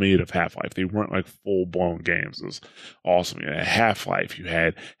that people made of Half-Life. They weren't like full-blown games. It was awesome. You had Half-Life. You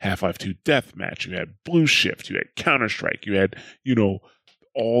had Half-Life 2 Deathmatch. You had Blue Shift. You had Counter-Strike. You had,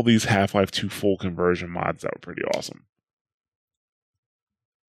 all these Half-Life 2 full conversion mods that were pretty awesome.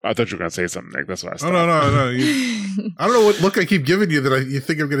 I thought you were going to say something, Nick. That's what I stopped. No. I don't know what look I keep giving you that you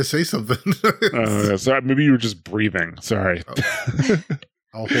think I'm going to say something. Sorry, maybe you were just breathing. Sorry.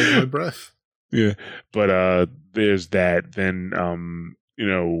 I'll hold my breath. Yeah, but there's that. Then,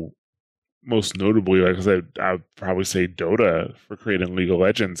 most notably, like I said, I'd probably say Dota for creating League of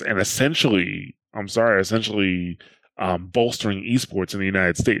Legends, and essentially bolstering esports in the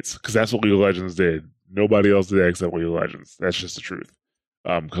United States, because that's what League of Legends did. Nobody else did that except League of Legends. That's just the truth,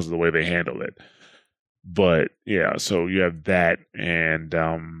 because of the way they handled it. But yeah, so you have that, and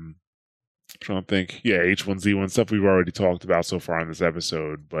I'm trying to think. Yeah, H1Z1 stuff we've already talked about so far in this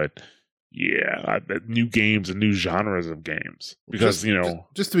episode, but yeah, new games and new genres of games. Because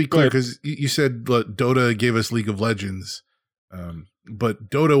just to be clear, because you said Dota gave us League of Legends, but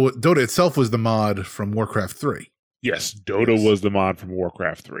Dota itself was the mod from Warcraft 3. Yes, Dota was the mod from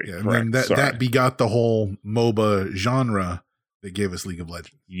Warcraft 3. Yeah, and then that begot the whole MOBA genre that gave us League of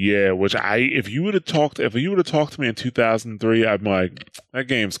Legends. Yeah, which if you would have talked to me in 2003, I'd be like, that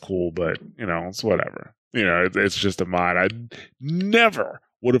game's cool, but it's whatever. It's just a mod. I never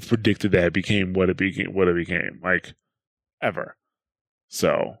would have predicted that it became what it became, like, ever.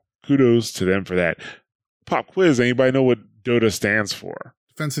 So kudos to them for that. Pop quiz. Anybody know what Dota stands for?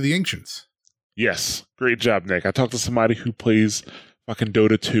 Defense of the Ancients. Yes. Great job, Nick. I talked to somebody who plays fucking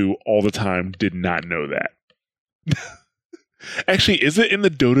Dota 2 all the time, did not know that. Actually, is it in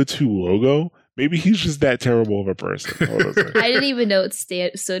the Dota 2 logo? Maybe he's just that terrible of a person. I didn't even know it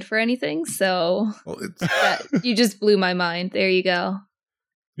stood for anything, so you just blew my mind. There you go.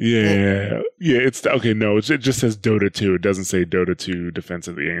 Yeah. It's okay. No, it just says Dota 2. It doesn't say Dota 2 Defense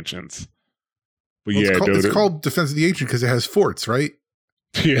of the Ancients. But it's called Defense of the Ancients because it has forts, right?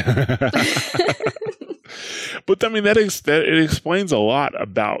 Yeah. But I mean, that it explains a lot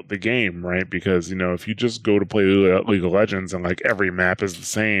about the game, right? Because if you just go to play League of Legends and like every map is the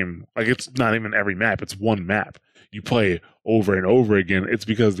same, like it's not even every map, it's one map. You play over and over again. It's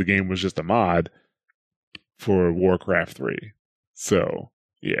because the game was just a mod for Warcraft 3. So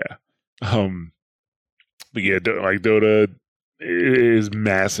yeah, but yeah, like Dota is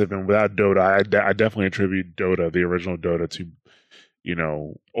massive, and without Dota, I definitely attribute Dota, the original Dota, to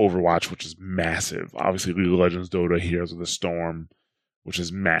Overwatch, which is massive. Obviously, League of Legends, Dota, Heroes of the Storm, which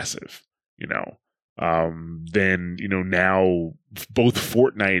is massive. Then now both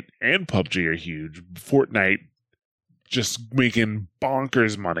Fortnite and PUBG are huge. Fortnite just making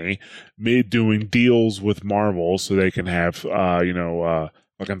bonkers money, doing deals with Marvel so they can have fucking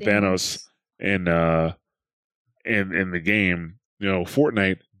Thanos in the game.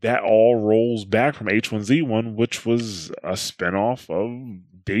 Fortnite. That all rolls back from H1Z1, which was a spinoff of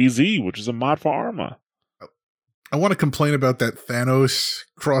DayZ, which is a mod for Arma. I want to complain about that Thanos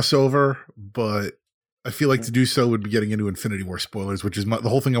crossover, but I feel like to do so would be getting into Infinity War spoilers, which is the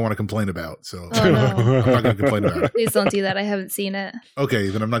whole thing I want to complain about. So I'm not going to complain about it. Please don't do that. I haven't seen it. Okay,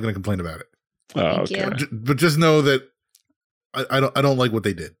 then I'm not going to complain about it. Thank you. But just know that I don't like what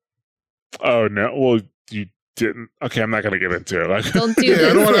they did. Oh no! Well, you didn't. Okay, I'm not going to get into it. Like, don't do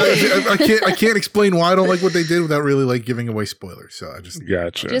this. I can't explain why I don't like what they did without really like giving away spoilers. So I just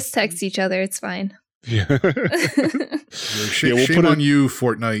gotcha. Just text each other. It's fine. Yeah. Shame on you,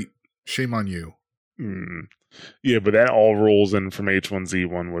 Fortnite. Shame on you. Yeah, but that all rolls in from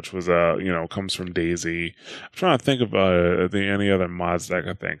H1Z1, which was comes from DayZ. I'm trying to think of any other mods that I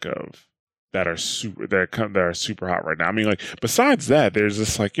can think of that are super hot right now. I mean, like, besides that, there's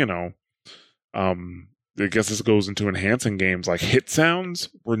this I guess this goes into enhancing games. Like, hit sounds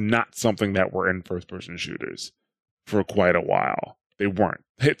were not something that were in first-person shooters for quite a while. They weren't.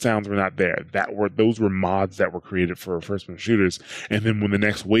 Hit sounds were not there. Those were mods that were created for first-person shooters. And then when the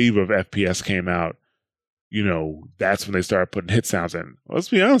next wave of FPS came out, that's when they started putting hit sounds in. Let's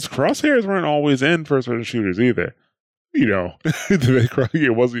be honest, crosshairs weren't always in first-person shooters either. It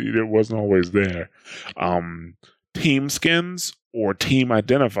wasn't always there. Team skins or team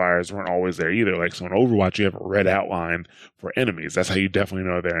identifiers weren't always there either. Like, so in Overwatch, you have a red outline for enemies. That's how you definitely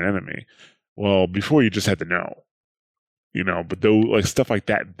know they're an enemy. Well, before you just had to know. but though like stuff like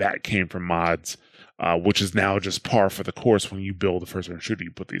that came from mods, which is now just par for the course when you build a first-person shooter,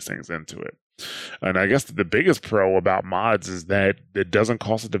 you put these things into it. And I guess the biggest pro about mods is that it doesn't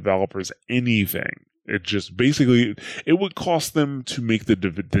cost the developers anything. It just basically, it would cost them to make the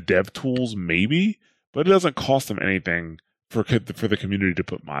dev tools maybe, but it doesn't cost them anything for the community to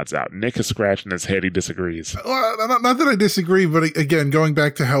put mods out. Nick is scratching his head. He disagrees. Well, not that I disagree, but again, going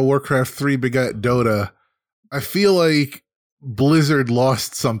back to how Warcraft 3 begat Dota, I feel like Blizzard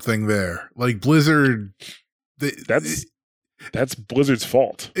lost something there. Like Blizzard, that's Blizzard's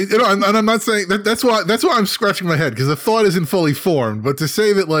fault. And I'm not saying that's why I'm scratching my head, because the thought isn't fully formed. But to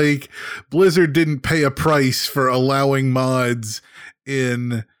say that like Blizzard didn't pay a price for allowing mods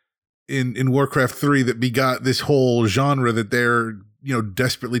in Warcraft 3 that begot this whole genre that they're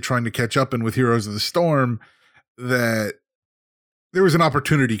desperately trying to catch up in with Heroes of the Storm, that there was an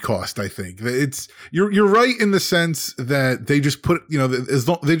opportunity cost. I think that you're right in the sense that they just put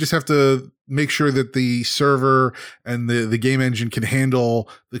they just have to make sure that the server and the game engine can handle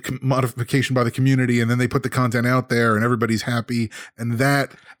the modification by the community, and then they put the content out there and everybody's happy. And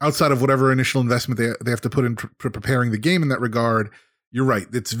that, outside of whatever initial investment they have to put into preparing the game in that regard, you're right.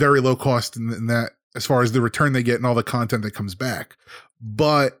 It's very low cost in that, as far as the return they get and all the content that comes back.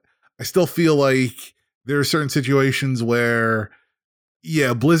 But I still feel like there are certain situations where,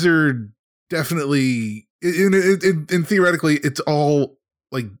 yeah, Blizzard definitely, in theoretically, it's all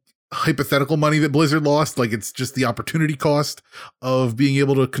like hypothetical money that Blizzard lost. Like it's just the opportunity cost of being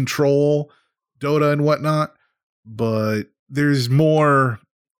able to control Dota and whatnot. But there's more.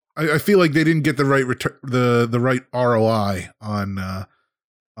 I feel like they didn't get the right the right ROI on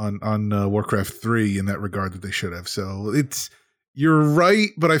Warcraft 3 in that regard that they should have. So you're right,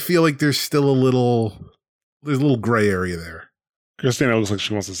 but I feel like there's still a little gray area there. Christina looks like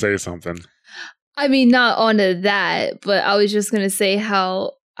she wants to say something. I mean, not onto that, but I was just going to say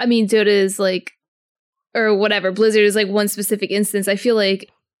how, I mean, Dota is like, or whatever, Blizzard is like one specific instance. I feel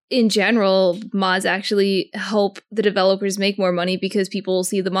like in general, mods actually help the developers make more money because people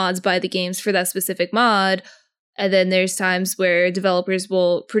see the mods, buy the games for that specific mod. And then there's times where developers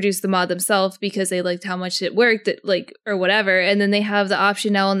will produce the mod themselves because they liked how much it worked, or whatever. And then they have the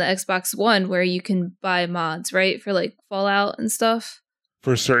option now on the Xbox One where you can buy mods, right? For like Fallout and stuff.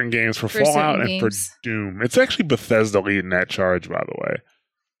 For certain games, for Fallout and for Doom. It's actually Bethesda leading that charge, by the way.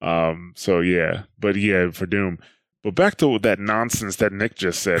 So yeah, but yeah, for Doom. But back to that nonsense that Nick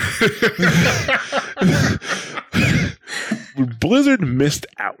just said. Blizzard missed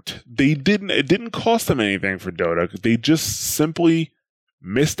out. It didn't cost them anything for Dota. They just simply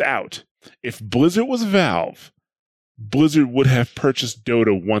missed out. If Blizzard was Valve, Blizzard would have purchased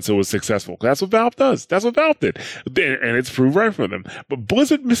Dota once it was successful. That's what Valve does. That's what Valve did. And it's proved right for them. But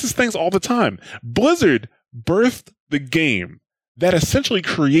Blizzard misses things all the time. Blizzard birthed the game that essentially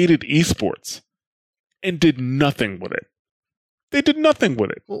created esports and did nothing with it. They did nothing with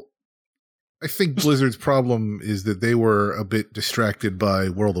it. Well, I think Blizzard's problem is that they were a bit distracted by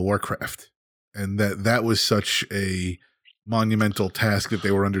World of Warcraft, and that was such a monumental task that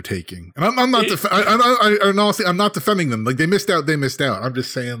they were undertaking. And I'm not honestly, I'm not defending them. Like they missed out. I'm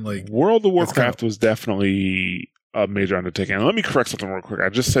just saying, like, World of Warcraft was definitely a major undertaking. And let me correct something real quick. I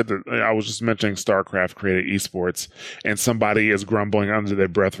just said that I was just mentioning StarCraft created esports, and somebody is grumbling under their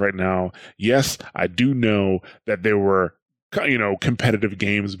breath right now. Yes, I do know that there were competitive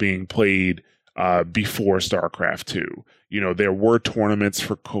games being played before StarCraft 2. There were tournaments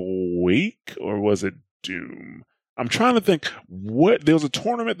for Quake, or was it Doom? I'm trying to think there was a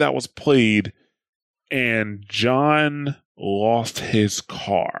tournament that was played and John lost his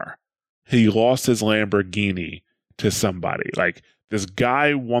car. He lost his Lamborghini to somebody. Like this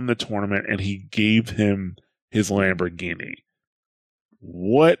guy won the tournament and he gave him his Lamborghini.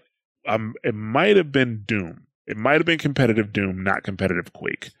 It might have been Doom. It might have been competitive Doom, not competitive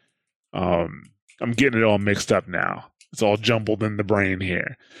Quake. I'm getting it all mixed up now. It's all jumbled in the brain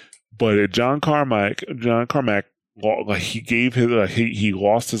here. But John Carmack, he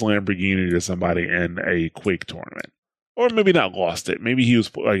lost his Lamborghini to somebody in a Quake tournament, or maybe not lost it. Maybe he was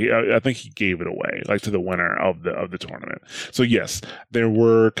I think he gave it away, like to the winner of the tournament. So yes, there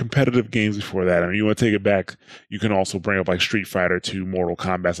were competitive games before that. I mean, you want to take it back, you can also bring up like Street Fighter 2, Mortal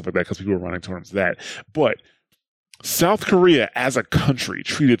Kombat, stuff like that, because people were running tournaments of that. But South Korea as a country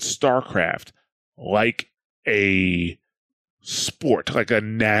treated StarCraft like a sport, like a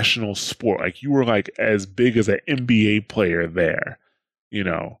national sport. Like you were like as big as an NBA player there.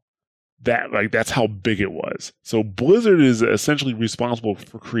 That's how big it was. So Blizzard is essentially responsible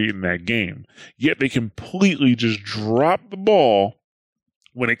for creating that game. Yet they completely just dropped the ball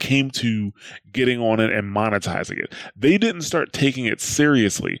when it came to getting on it and monetizing it. They didn't start taking it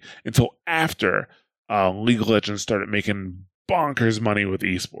seriously until after League of Legends started making bonkers money with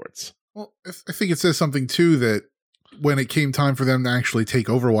esports. Well, I think it says something too that when it came time for them to actually take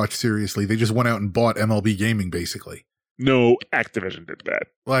Overwatch seriously, they just went out and bought MLB Gaming, basically. No, Activision did that.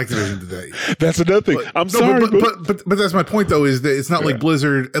 Well, Activision did that. That's another thing. Sorry, but that's my point, though, is that it's not like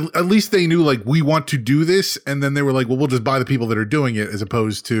Blizzard. At least they knew, like, we want to do this, and then they were like, well, we'll just buy the people that are doing it, as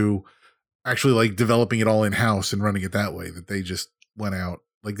opposed to actually like developing it all in house and running it that way. That they just went out,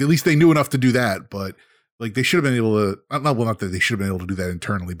 like, at least they knew enough to do that, but. Like they should have been able to, not that they should have been able to do that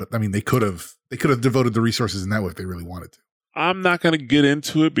internally, but I mean, they could have devoted the resources in that way if they really wanted to. I'm not going to get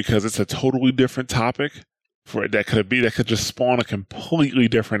into it because it's a totally different topic that could just spawn a completely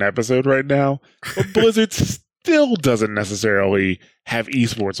different episode right now. But Blizzard still doesn't necessarily have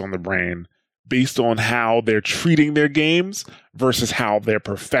esports on the brain based on how they're treating their games versus how their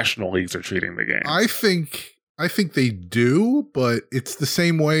professional leagues are treating the game. I think they do, but it's the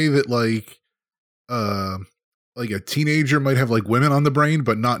same way that like a teenager might have like women on the brain,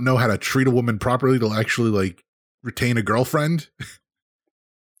 but not know how to treat a woman properly to actually like retain a girlfriend.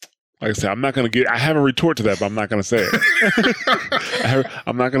 Like I said, I have a retort to that, but I'm not going to say it.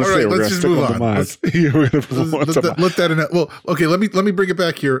 I'm not going to say it. We're going to stick on the mods. Let that in. Well, okay, let me bring it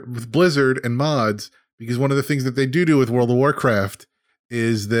back here with Blizzard and mods, because one of the things that they do with World of Warcraft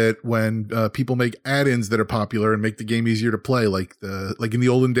is that when people make add-ins that are popular and make the game easier to play, like in the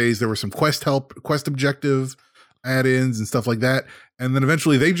olden days, there were some quest objective add-ins and stuff like that. And then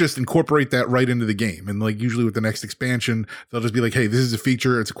eventually they just incorporate that right into the game. And like usually with the next expansion, they'll just be like, hey, this is a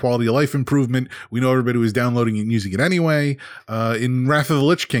feature. It's a quality of life improvement. We know everybody was downloading it and using it anyway. In Wrath of the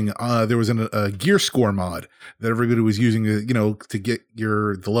Lich King, there was a gear score mod that everybody was using to get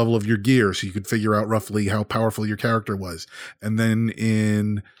the level of your gear so you could figure out roughly how powerful your character was. And then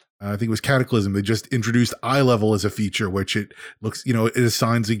in I think it was Cataclysm, they just introduced eye level as a feature, which it looks, it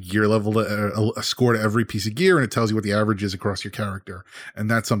assigns a gear level to a score to every piece of gear, and it tells you what the average is across your character. And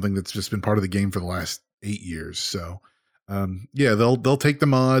that's something that's just been part of the game for the last 8 years. So, they'll take the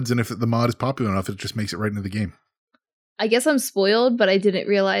mods, and if the mod is popular enough, it just makes it right into the game. I guess I'm spoiled, but I didn't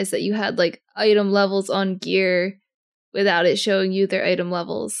realize that you had like item levels on gear without it showing you their item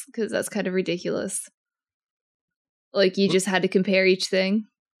levels, because that's kind of ridiculous. Like you just had to compare each thing.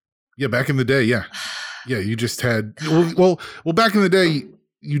 Yeah, back in the day, yeah. Yeah, you just had well back in the day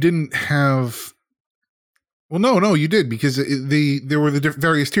you didn't have no, you did, because there were the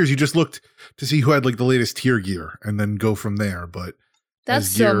various tiers. You just looked to see who had like the latest tier gear and then go from there, but that's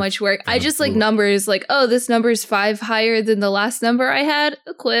so much work. I just like numbers, like, oh, this number's 5 higher than the last number I had.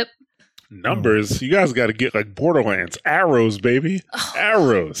 Equip. Numbers, you guys got to get like Borderlands arrows, baby.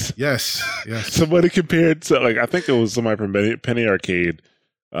 Arrows. Yes. Somebody compared to, like, I think it was somebody from Penny Arcade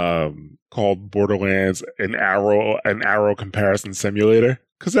called Borderlands an arrow comparison simulator,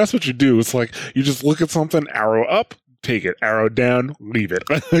 because that's what you do. It's like you just look at something, arrow up, take it, arrow down, leave it.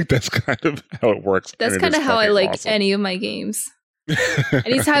 Like that's kind of how it works. That's kind of how I like awesome. Any of my games.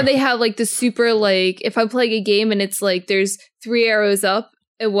 Anytime they have like the super, like if I'm playing a game and it's like there's 3 arrows up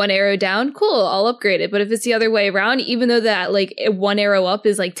and 1 arrow down, cool, I'll upgrade it. But if it's the other way around, even though that like 1 arrow up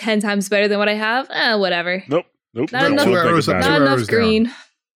is like 10 times better than what I have, whatever. Nope. Not enough, 2 arrows up, not enough green. Down.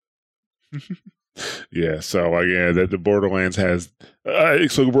 Yeah, so that the Borderlands has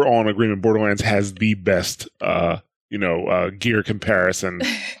so we're all in agreement. Borderlands has the best gear comparison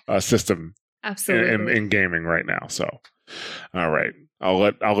system absolutely in gaming right now. So all right, I'll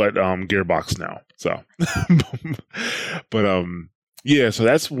let Gearbox know. So but so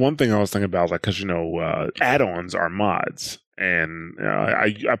that's one thing I was thinking about, like, because add-ons are mods, and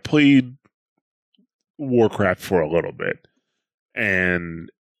I played Warcraft for a little bit, and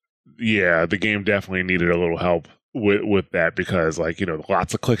yeah, the game definitely needed a little help with that, because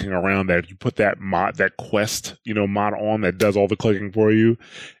lots of clicking around. That if you put that quest mod on that does all the clicking for you,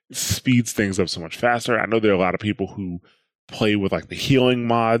 it speeds things up so much faster. I know there are a lot of people who play with like the healing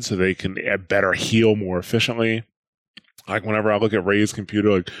mod so they can better heal more efficiently. Like whenever I look at Ray's computer,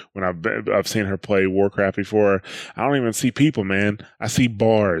 like when I've seen her play Warcraft before, I don't even see people, man. I see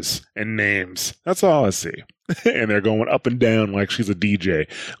bars and names. That's all I see. And they're going up and down like she's a DJ.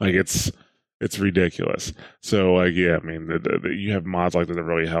 Like it's ridiculous. So like, yeah, I mean, you have mods like that that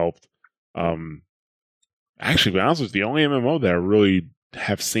really helped. Actually, to be honest with you, the only MMO that I really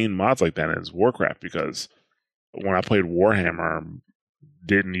have seen mods like that in is Warcraft, because when I played Warhammer,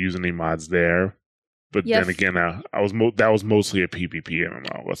 didn't use any mods there. But then again, that was mostly a PvP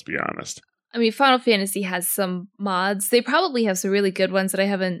MMO, let's be honest. I mean, Final Fantasy has some mods. They probably have some really good ones that I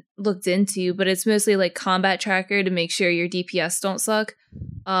haven't looked into, but it's mostly like combat tracker to make sure your DPS don't suck.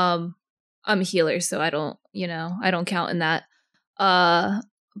 I'm a healer, so I don't count in that.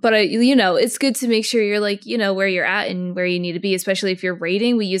 But it's good to make sure you're like, where you're at and where you need to be, especially if you're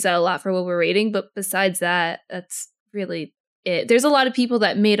raiding. We use that a lot for what we're raiding, but besides that, that's really it. There's a lot of people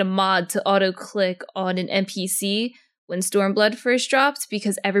that made a mod to auto click on an NPC when Stormblood first dropped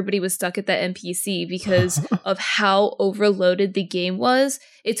because everybody was stuck at that NPC because of how overloaded the game was.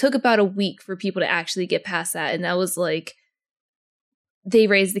 It took about a week for people to actually get past that, and that was like they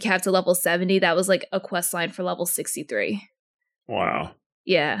raised the cap to level 70. That was like a quest line for level 63. Wow.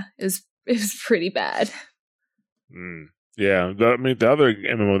 Yeah, it was pretty bad. Yeah, the other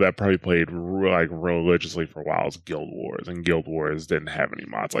MMO that probably played religiously for a while is Guild Wars, and Guild Wars didn't have any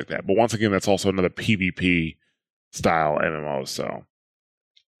mods like that. But once again, that's also another PvP style MMO. So,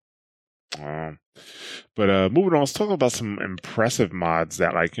 but moving on, let's talk about some impressive mods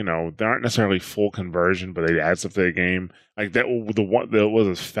that, they aren't necessarily full conversion, but they add stuff to the game. Like that, the one that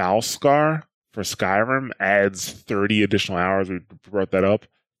was Falskar for Skyrim adds 30 additional hours. We brought that up.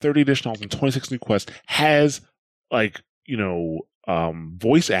 30 additional hours and 26 new quests has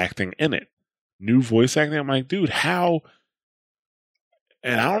voice acting in it. New voice acting. I'm like, dude, how?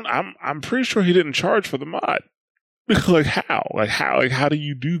 And I'm pretty sure he didn't charge for the mod. How do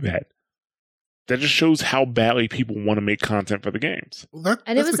you do that? That just shows how badly people want to make content for the games. Well,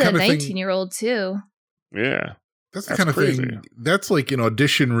 and it was a 19-year-old too. Yeah. That's the kind of crazy thing. That's like,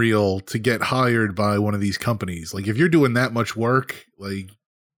 audition reel to get hired by one of these companies. Like if you're doing that much work, like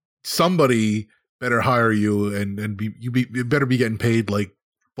somebody better hire you and you better be getting paid like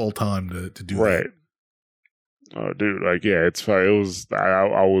full time to do right. that. Oh, dude, it's funny. It was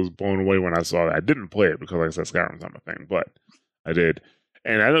I was blown away when I saw that. I didn't play it because, like I said, Skyrim's not my thing, but I did.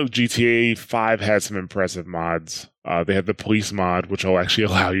 And I know GTA 5 had some impressive mods. They had the police mod, which will actually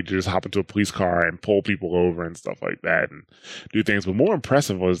allow you to just hop into a police car and pull people over and stuff like that and do things. But more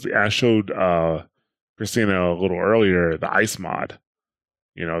impressive was I showed Christina a little earlier the ice mod.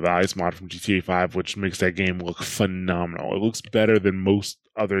 The ice mod from GTA 5, which makes that game look phenomenal. It looks better than most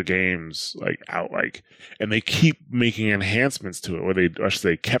other games and they keep making enhancements to it, or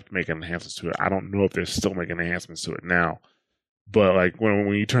they kept making enhancements to it. I don't know if they're still making enhancements to it now. But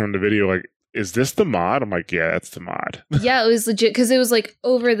when you turn on the video, is this the mod? I'm like, yeah, that's the mod. Yeah, it was legit because it was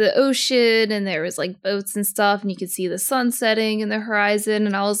over the ocean and there was boats and stuff and you could see the sun setting in the horizon.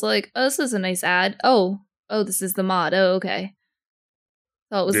 And I was like, oh, this is a nice ad. Oh, this is the mod. Oh, okay.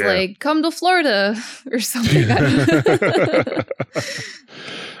 So it was come to Florida or something.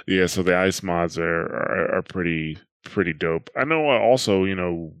 Yeah, so the ice mods are pretty dope. I know also,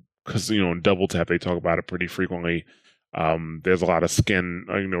 because, in Double Tap, they talk about it pretty frequently. There's a lot of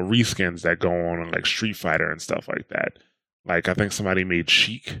reskins that go on Street Fighter and stuff like that. I think somebody made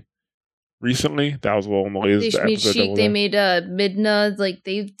Sheik recently. That was one of the latest episodes. Sheik, they made Midna.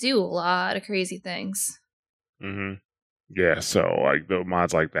 They do a lot of crazy things. Mm-hmm. Yeah, so the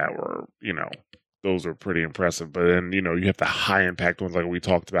mods like that were, those are pretty impressive. But then, you have the high impact ones like we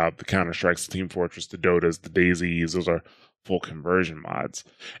talked about, the Counter-Strikes, the Team Fortress, the Dotas, the DayZs. Those are full conversion mods.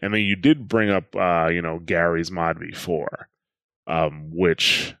 And then you did bring up, Gary's mod before,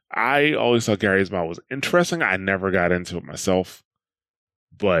 which I always thought Gary's mod was interesting. I never got into it myself.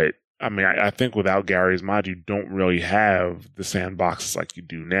 But, I think without Gary's mod, you don't really have the sandboxes like you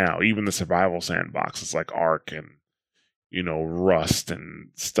do now. Even the survival sandboxes like Ark and, Rust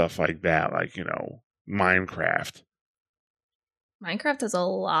and stuff like that, Minecraft. Minecraft has a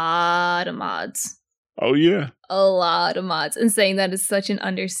lot of mods. Oh, yeah. A lot of mods. And saying that is such an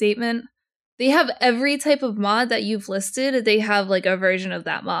understatement. They have every type of mod that you've listed. They have a version of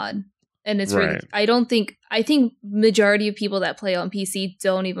that mod. And it's right. I think majority of people that play on PC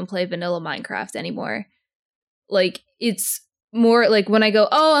don't even play vanilla Minecraft anymore. It's more when I go,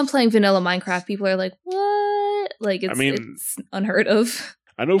 oh, I'm playing vanilla Minecraft, people are like, what? It's unheard of.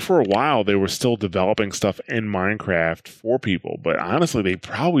 I know for a while they were still developing stuff in Minecraft for people, but honestly, they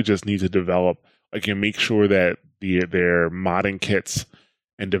probably just need to develop, and make sure that their modding kits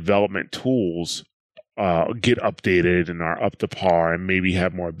and development tools get updated and are up to par and maybe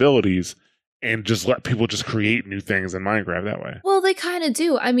have more abilities, and just let people just create new things in Minecraft that way. Well, they kind of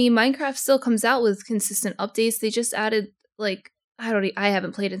do. Minecraft still comes out with consistent updates. They just added I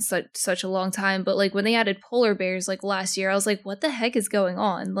haven't played in such a long time, but when they added polar bears last year, I was like, what the heck is going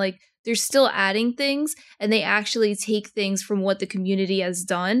on? They're still adding things, and they actually take things from what the community has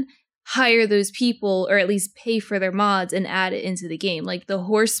done, hire those people, or at least pay for their mods and add it into the game. The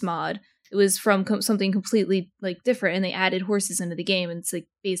horse mod, it was from something completely different, and they added horses into the game, and it's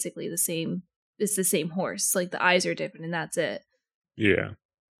basically the same. It's the same horse. The eyes are different, and that's it. Yeah.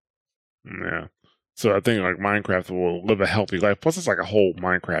 Yeah. So I think like Minecraft will live a healthy life. Plus, it's like a whole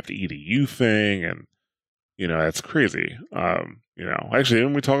Minecraft EDU thing, and that's crazy. Actually,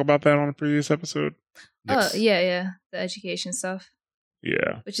 didn't we talk about that on a previous episode? Yes. Oh yeah, the education stuff.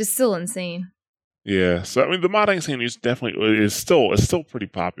 Yeah, which is still insane. Yeah, so I mean, the modding scene is still pretty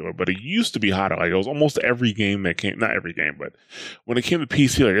popular, but it used to be hotter. Like it was almost every game that came, not every game, but when it came to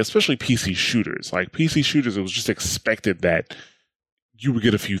PC, like especially PC shooters, it was just expected that you would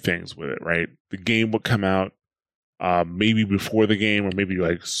get a few things with it, right? The game would come out, maybe before the game, or maybe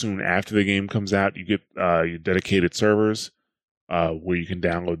like soon after the game comes out. You get your dedicated servers where you can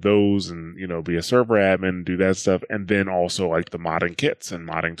download those and be a server admin, do that stuff, and then also like the modding kits and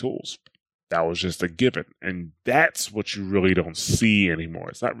modding tools. That was just a given. And that's what you really don't see anymore.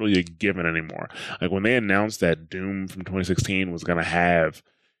 It's not really a given anymore. Like when they announced that Doom from 2016 was going to have,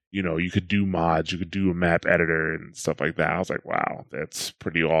 you could do mods, you could do a map editor and stuff like that. I was like, wow, that's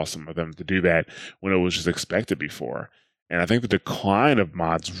pretty awesome of them to do that when it was just expected before. And I think the decline of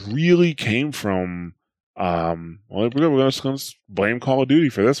mods really came from, we're going to blame Call of Duty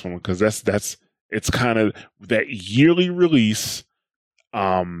for this one because it's kind of that yearly release,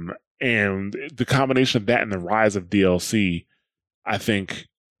 and the combination of that and the rise of DLC, I think,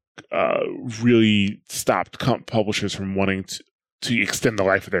 really stopped publishers from wanting to extend the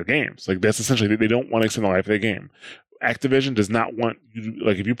life of their games. Like that's essentially, they don't want to extend the life of their game. Activision does not want you to,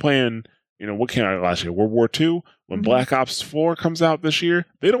 like if you're playing, what came out last year? World War II? When Black Ops 4 comes out this year,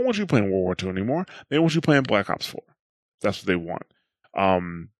 they don't want you playing World War II anymore. They want you playing Black Ops 4. That's what they want.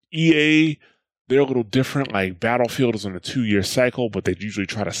 EA, they're a little different. Like Battlefield is on a 2-year cycle, but they usually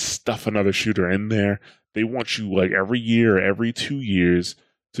try to stuff another shooter in there. They want you like every year, every 2 years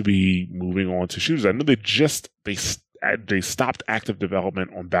to be moving on to shooters. I know they stopped active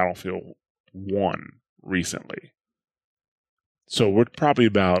development on Battlefield 1 recently. So we're probably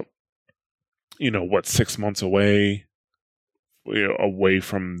about 6 months away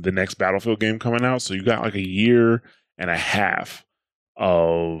from the next Battlefield game coming out. So you got like a year and a half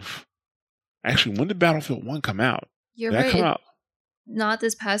of. Actually, when did Battlefield 1 come out? You're right. Come out? Not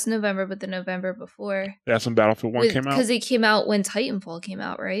this past November, but the November before. That's when Battlefield 1 came out? Because it came out when Titanfall came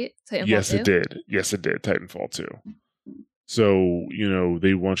out, right? Yes, 2? It did. Yes, it did. Titanfall 2. So,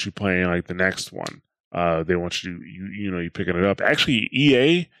 they want you playing like the next one. They want you picking it up. Actually,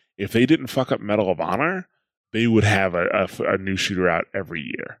 EA, if they didn't fuck up Medal of Honor, they would have a new shooter out every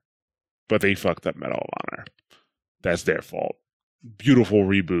year. But they fucked up Medal of Honor. That's their fault. Beautiful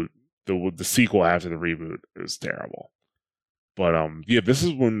reboot. The sequel after the reboot is terrible. But this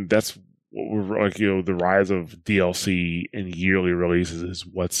is that's what we're like, the rise of DLC and yearly releases is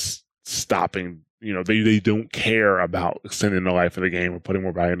what's stopping. They don't care about extending the life of the game or putting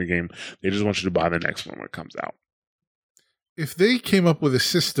more value in the game. They just want you to buy the next one when it comes out. If they came up with a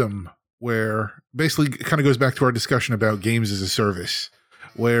system where basically it kind of goes back to our discussion about games as a service,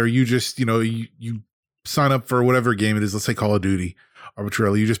 where you just, you sign up for whatever game it is, let's say Call of Duty,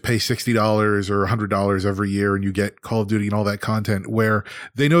 arbitrarily, you just pay $60 or $100 every year and you get Call of Duty and all that content, where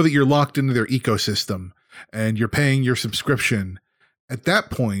they know that you're locked into their ecosystem and you're paying your subscription. At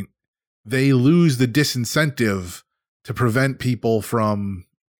that point, they lose the disincentive to prevent people from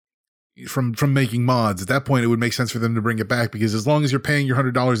making mods. At that point, it would make sense for them to bring it back, because as long as you're paying your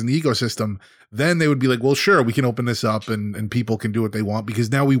 $100 in the ecosystem, then they would be like, well, sure, we can open this up and people can do what they want, because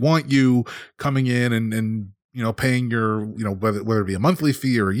now we want you coming in and paying your, whether it be a monthly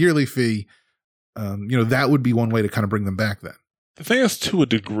fee or a yearly fee. That would be one way to kind of bring them back then. The thing is, to a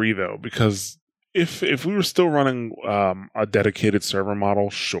degree, though, because if we were still running a dedicated server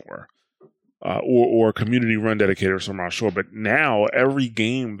model, sure. Or a community-run dedicated server model, sure. But now, every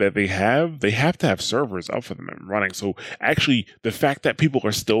game that they have to have servers up for them and running. So, actually, the fact that people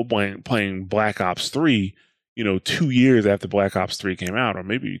are still playing Black Ops 3, 2 years after Black Ops 3 came out, or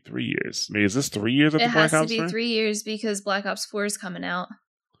maybe 3 years. I mean, is this 3 years after Black Ops 3? It has to be 3 years because Black Ops 4 is coming out.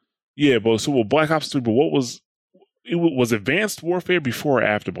 Yeah, but Black Ops 3, but was Advanced Warfare before or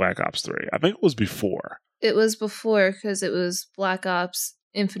after Black Ops 3? I think it was before. It was before, because it was Black Ops,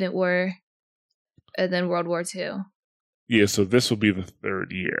 Infinite War, and then World War II. Yeah, so this will be the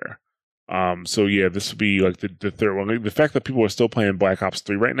third year. This would be like the third one. Like, the fact that people are still playing Black Ops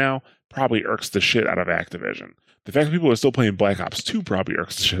 3 right now probably irks the shit out of Activision. The fact that people are still playing Black Ops 2 probably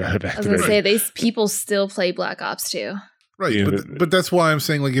irks the shit out of Activision. I was going to say, people still play Black Ops 2. Right, yeah, but that's why I'm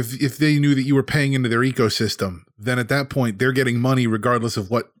saying, like, if they knew that you were paying into their ecosystem, then at that point they're getting money regardless of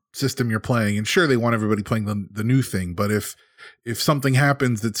what system you're playing. And sure, they want everybody playing the new thing, but if something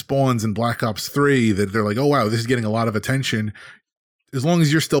happens that spawns in Black Ops 3 that they're like, oh wow, this is getting a lot of attention, as long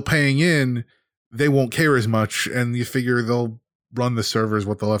as you're still paying in, they won't care as much, and you figure they'll run the servers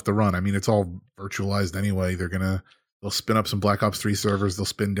what they'll have to run. I mean, it's all virtualized anyway. They'll spin up some Black Ops 3 servers. They'll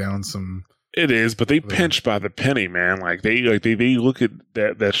spin down some. It is, but they pinch by the penny, man. Like they look at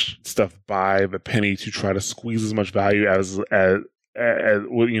that stuff by the penny to try to squeeze as much value as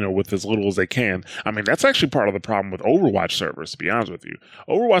with as little as they can. I mean, that's actually part of the problem with Overwatch servers, to be honest with you.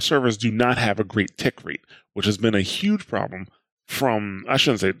 Overwatch servers do not have a great tick rate, which has been a huge problem from, I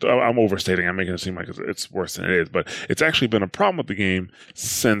shouldn't say, I'm overstating, I'm making it seem like it's worse than it is, but it's actually been a problem with the game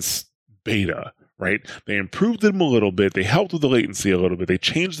since beta, right? They improved them a little bit, they helped with the latency a little bit, they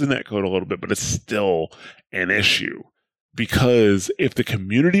changed the netcode a little bit, but it's still an issue. Because if the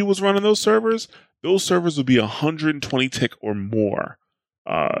community was running those servers would be 120 tick or more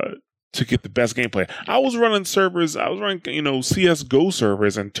to get the best gameplay. I was running CSGO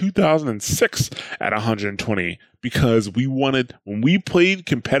servers in 2006 at 120 because when we played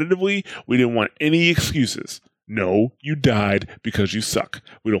competitively, we didn't want any excuses. No, you died because you suck.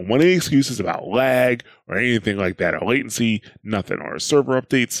 We don't want any excuses about lag or anything like that, or latency, nothing, or server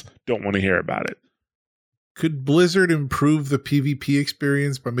updates. Don't want to hear about it. Could Blizzard improve the PvP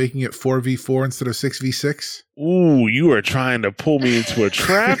experience by making it 4v4 instead of 6v6? Ooh, you are trying to pull me into a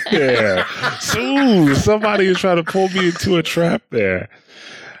trap there. Ooh, somebody is trying to pull me into a trap there.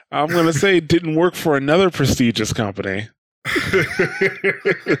 I'm going to say it didn't work for another prestigious company.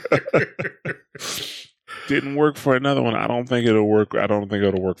 Didn't work for another one. I don't think it'll work. I don't think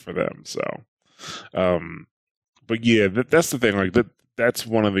it'll work for them. So, but yeah, that's the thing. Like that's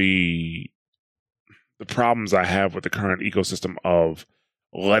one of the problems I have with the current ecosystem of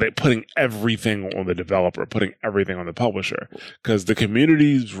putting everything on the developer, putting everything on the publisher, because the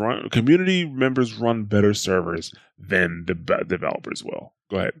community members run better servers than the developers will.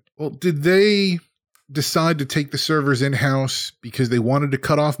 Go ahead. Well, did they decide to take the servers in-house because they wanted to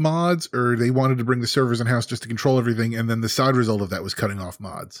cut off mods, or they wanted to bring the servers in-house just to control everything, and then the side result of that was cutting off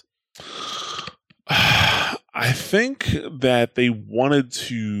mods? I think that they wanted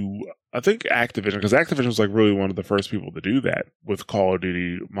to. I think Activision, because Activision was like really one of the first people to do that with Call of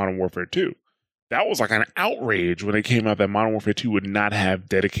Duty Modern Warfare 2. That was like an outrage when it came out that Modern Warfare 2 would not have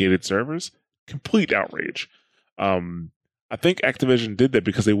dedicated servers. Complete outrage. I think Activision did that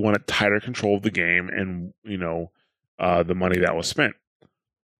because they wanted tighter control of the game and, the money that was spent.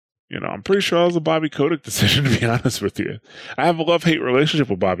 I'm pretty sure that was a Bobby Kotick decision, to be honest with you. I have a love-hate relationship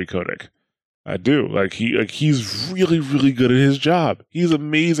with Bobby Kotick. I do. He's really, really good at his job. He's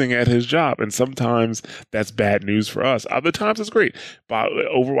amazing at his job. And sometimes that's bad news for us. Other times it's great.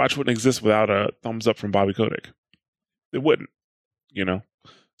 Overwatch wouldn't exist without a thumbs up from Bobby Kotick. It wouldn't,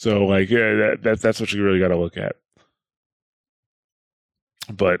 So that's what you really got to look at.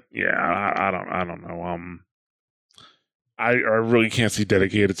 But yeah, I don't know. I really can't see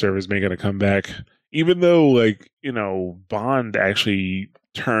dedicated servers making a comeback. Even though Bond actually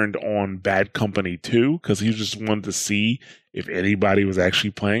turned on Bad Company 2 because he just wanted to see if anybody was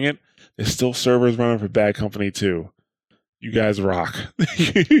actually playing it. There's still servers running for Bad Company 2. You guys rock.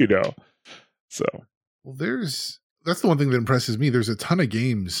 So. Well, that's the one thing that impresses me. There's a ton of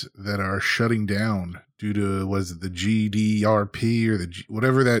games that are shutting down due to, the GDPR or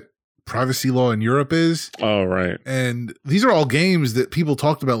whatever that privacy law in Europe is. Oh, right. And these are all games that people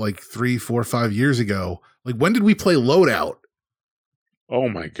talked about 3, 4, 5 years ago. When did we play Loadout? Oh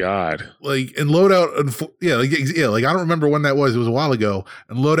my God. And Loadout, I don't remember when that was. It was a while ago.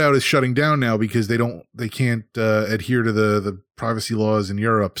 And Loadout is shutting down now because they can't adhere to the privacy laws in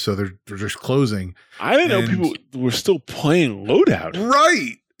Europe. So they're just closing. I didn't know people were still playing Loadout.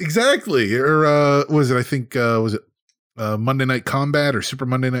 Right. Exactly. Or was it Monday Night Combat or Super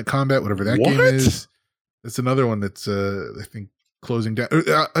Monday Night Combat, whatever that game is. That's another one that's, I think, closing down.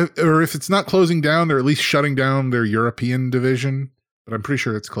 Or if it's not closing down, they're at least shutting down their European division. But I'm pretty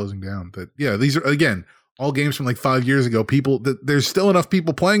sure it's closing down. But yeah, these are, again, all games from 5 years ago. There's still enough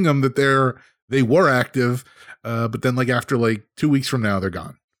people playing them that they were active. But then after 2 weeks from now, they're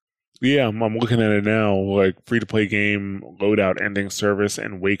gone. Yeah, I'm looking at it now. Free-to-play game Loadout ending service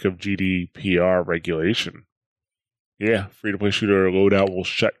in wake of GDPR regulation. Yeah, free-to-play shooter Loadout will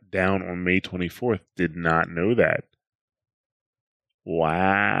shut down on May 24th. Did not know that.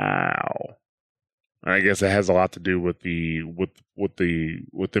 Wow. I guess it has a lot to do with them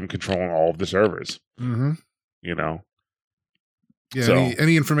controlling all of the servers. Mm-hmm. Yeah. So,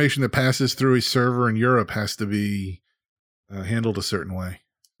 any information that passes through a server in Europe has to be handled a certain way.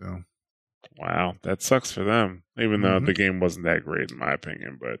 So, wow, that sucks for them. Even though the game wasn't that great, in my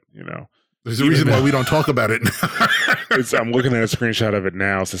opinion, but there's a reason why we don't talk about it. I'm looking at a screenshot of it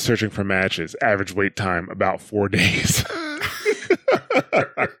now. It says searching for matches. Average wait time about 4 days.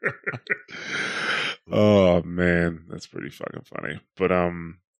 Oh man, that's pretty fucking funny. But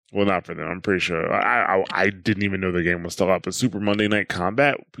well, not for them. I'm pretty sure. I didn't even know the game was still up. But Super Monday Night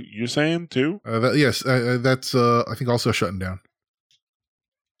Combat, you're saying too? Yes, that's I think also shutting down.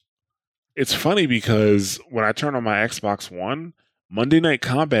 It's funny because when I turn on my Xbox One, Monday Night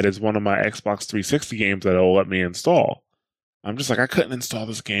Combat is one of my Xbox 360 games that it'll let me install. I'm just like, I couldn't install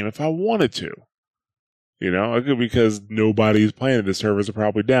this game if I wanted to. You know, because nobody's playing it. The servers are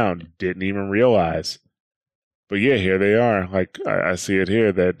probably down. Didn't even realize. But yeah, here they are. Like, I see it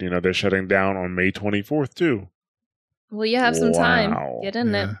here that, you know, they're shutting down on May 24th, too. Well, you have some time. Get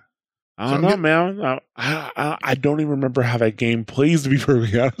in it. I don't know, man. I don't even remember how that game plays, to be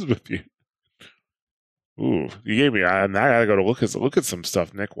perfectly honest with you. Ooh, you gave me. I gotta go to look at some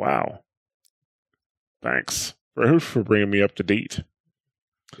stuff, Nick. Wow. Thanks for bringing me up to date.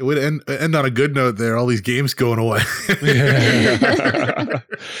 It would end on a good note there. All these games going away.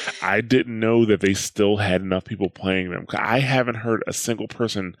 I didn't know that they still had enough people playing them. I haven't heard a single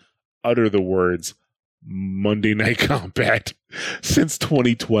person utter the words Monday Night Combat since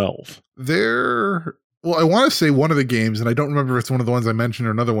 2012. Well, I want to say one of the games, and I don't remember if it's one of the ones I mentioned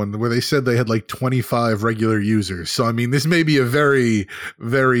or another one, where they said they had like 25 regular users. So, I mean, this may be a very,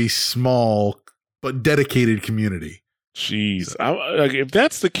 very small but dedicated community. Jeez, like if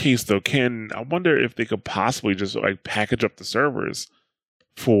that's the case, though, I wonder if they could possibly just like package up the servers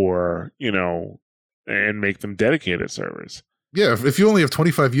for, you know, and make them dedicated servers. Yeah, if you only have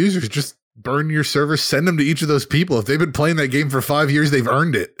 25 users, just burn your servers, send them to each of those people. If they've been playing that game for 5 years, they've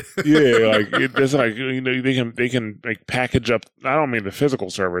earned it. Yeah, like it's like, you know, they can like package up. I don't mean the physical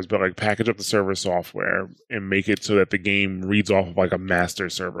servers, but like package up the server software and make it so that the game reads off of like a master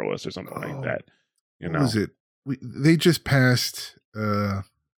server list or something like that. You know, what was it? They just passed.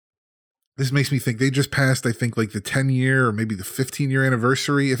 This makes me think they just passed, I think, like the 10-year or maybe the 15-year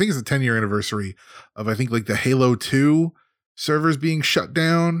anniversary. I think it's the 10-year anniversary of, I think, like the Halo 2 servers being shut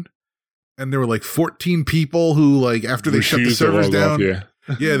down. And there were like 14 people who, like, after they shut the servers down,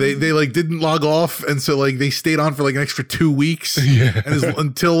 they like didn't log off. And so like they stayed on for like an extra 2 weeks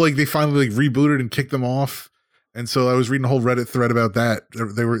until like they finally like rebooted and kicked them off. And so I was reading a whole Reddit thread about that.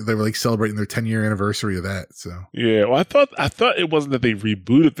 They were like celebrating their 10-year anniversary of that. So yeah, well, I thought it wasn't that they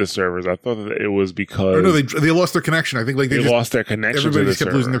rebooted the servers. I thought that it was because they lost their connection. I think like they lost their connection. Everybody just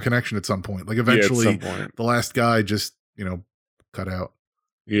kept losing their connection at some point. Like eventually, the last guy just cut out.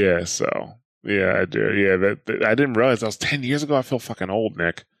 Yeah. So yeah, I do. Yeah, that I didn't realize that was 10 years ago. I feel fucking old,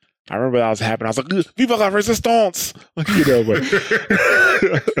 Nick. I remember that was happening. I was like, "Viva la resistance!" But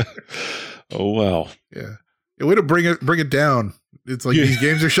oh well. Yeah. A way to bring it down. It's like these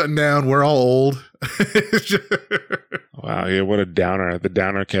games are shutting down. We're all old. Wow, yeah, what a downer. The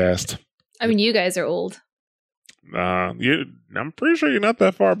downer cast. I mean, you guys are old. I'm pretty sure you're not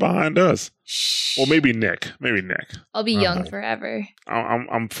that far behind us. Shh. Well, maybe Nick. I'll be young forever.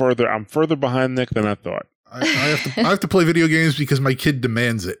 I'm further behind Nick than I thought. I have to play video games because my kid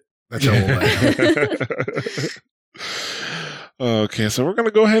demands it. That's how old I am. Okay, so we're going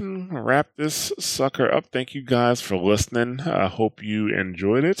to go ahead and wrap this sucker up. Thank you guys for listening. I hope you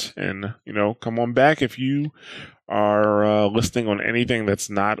enjoyed it. And, come on back if you are listening on anything that's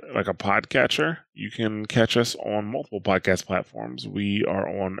not like a podcatcher. You can catch us on multiple podcast platforms. We are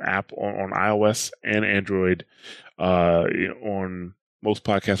on iOS and Android. On most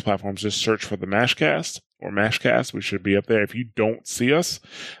podcast platforms, just search for the Mashcast or Mashcast. We should be up there. If you don't see us,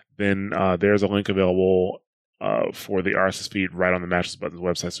 then there's a link available for the RSS feed right on the Mashless Buttons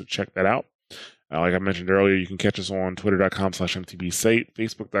website, so check that out. Like I mentioned earlier, you can catch us on twitter.com/mtbsate,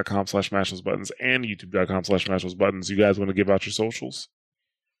 facebook.com/mashlessbuttons, and youtube.com/mashlessbuttons. You guys want to give out your socials?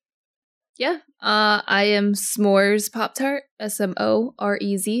 Yeah. I am S'mores Pop-Tart,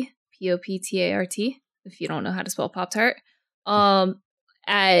 SMOREZ POPTART, if you don't know how to spell Pop-Tart.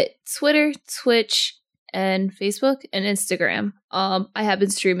 At Twitter, Twitch, and Facebook, and Instagram. I have been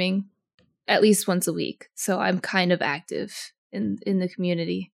streaming at least once a week, so I'm kind of active in the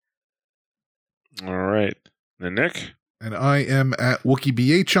community. All right. And Nick? And I am at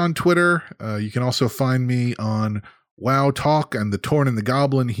WookieBH on Twitter. You can also find me on WoW Talk and the Torn and the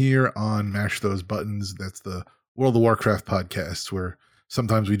Goblin here on Mash Those Buttons. That's the World of Warcraft podcast where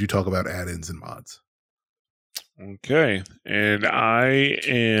sometimes we do talk about add-ins and mods. Okay. And I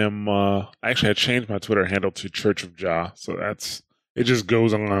am actually I changed my Twitter handle to Church of Jah, so it just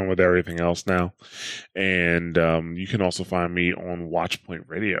goes along with everything else now. And you can also find me on Watchpoint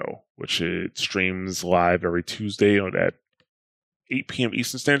Radio, which it streams live every Tuesday at 8 p.m.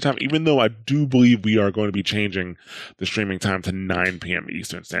 Eastern Standard Time, even though I do believe we are going to be changing the streaming time to 9 p.m.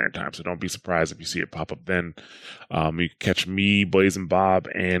 Eastern Standard Time. So don't be surprised if you see it pop up then. You can catch me, Blaze and Bob,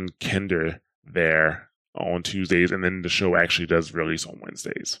 and Kender there on Tuesdays, and then the show actually does release on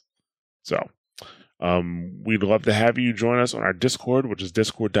Wednesdays. So we'd love to have you join us on our Discord, which is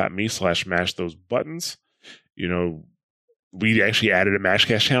discord.me/mashthosebuttons. We actually added a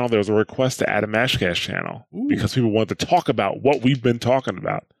Mashcast channel. There was a request to add a Mashcast channel because people want to talk about what we've been talking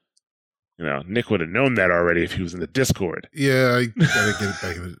about. Nick would have known that already if he was in the Discord. Yeah, I gotta get it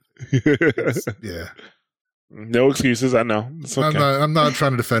back in it. Yeah. No excuses, I know. It's okay. I'm not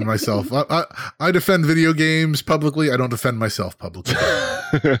trying to defend myself. I defend video games publicly. I don't defend myself publicly.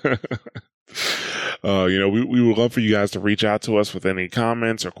 We would love for you guys to reach out to us with any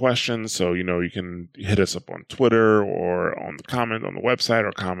comments or questions. So, you can hit us up on Twitter or on the comment on the website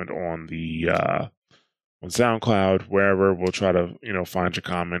or comment on the on SoundCloud, wherever. We'll try to, find your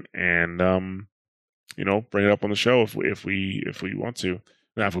comment and bring it up on the show if we want to.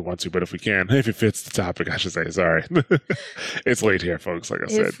 Not if we want to, but if we can. If it fits the topic, I should say. Sorry. It's late here, folks, like I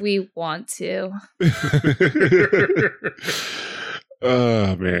said. If we want to.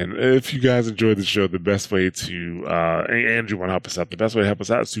 Oh, man. If you guys enjoyed the show, the best way to, and you want to help us out, the best way to help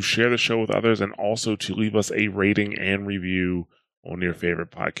us out is to share the show with others and also to leave us a rating and review on your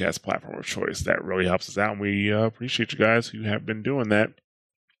favorite podcast platform of choice. That really helps us out, and we appreciate you guys who have been doing that.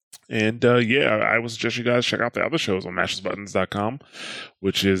 And I would suggest you guys check out the other shows on mashthosebuttons.com,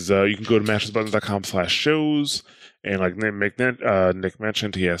 which is you can go to mashthosebuttons.com/shows. And like Nick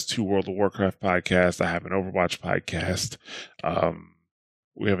mentioned, he has 2 World of Warcraft podcasts. I have an Overwatch podcast.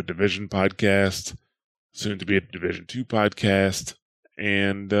 We have a Division podcast, soon to be a Division 2 podcast.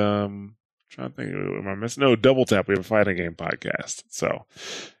 And trying to think, am I missing? No, Double Tap. We have a fighting game podcast. So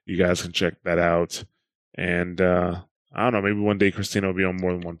you guys can check that out. And I don't know, maybe one day Christina will be on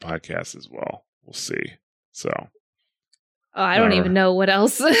more than one podcast as well. We'll see. So. Oh, I don't even know what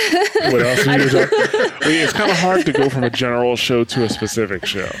else. What else are you talking? It's kind of hard to go from a general show to a specific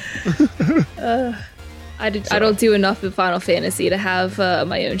show. I don't do enough in Final Fantasy to have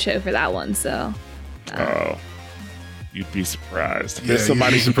my own show for that one, so. You'd be surprised. There's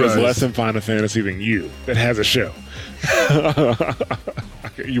somebody who does less in Final Fantasy than you that has a show.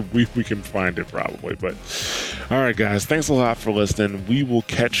 We can find it probably, but all right, guys, thanks a lot for listening. We will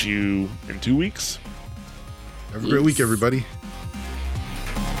catch you in 2 weeks. Have a great week, everybody.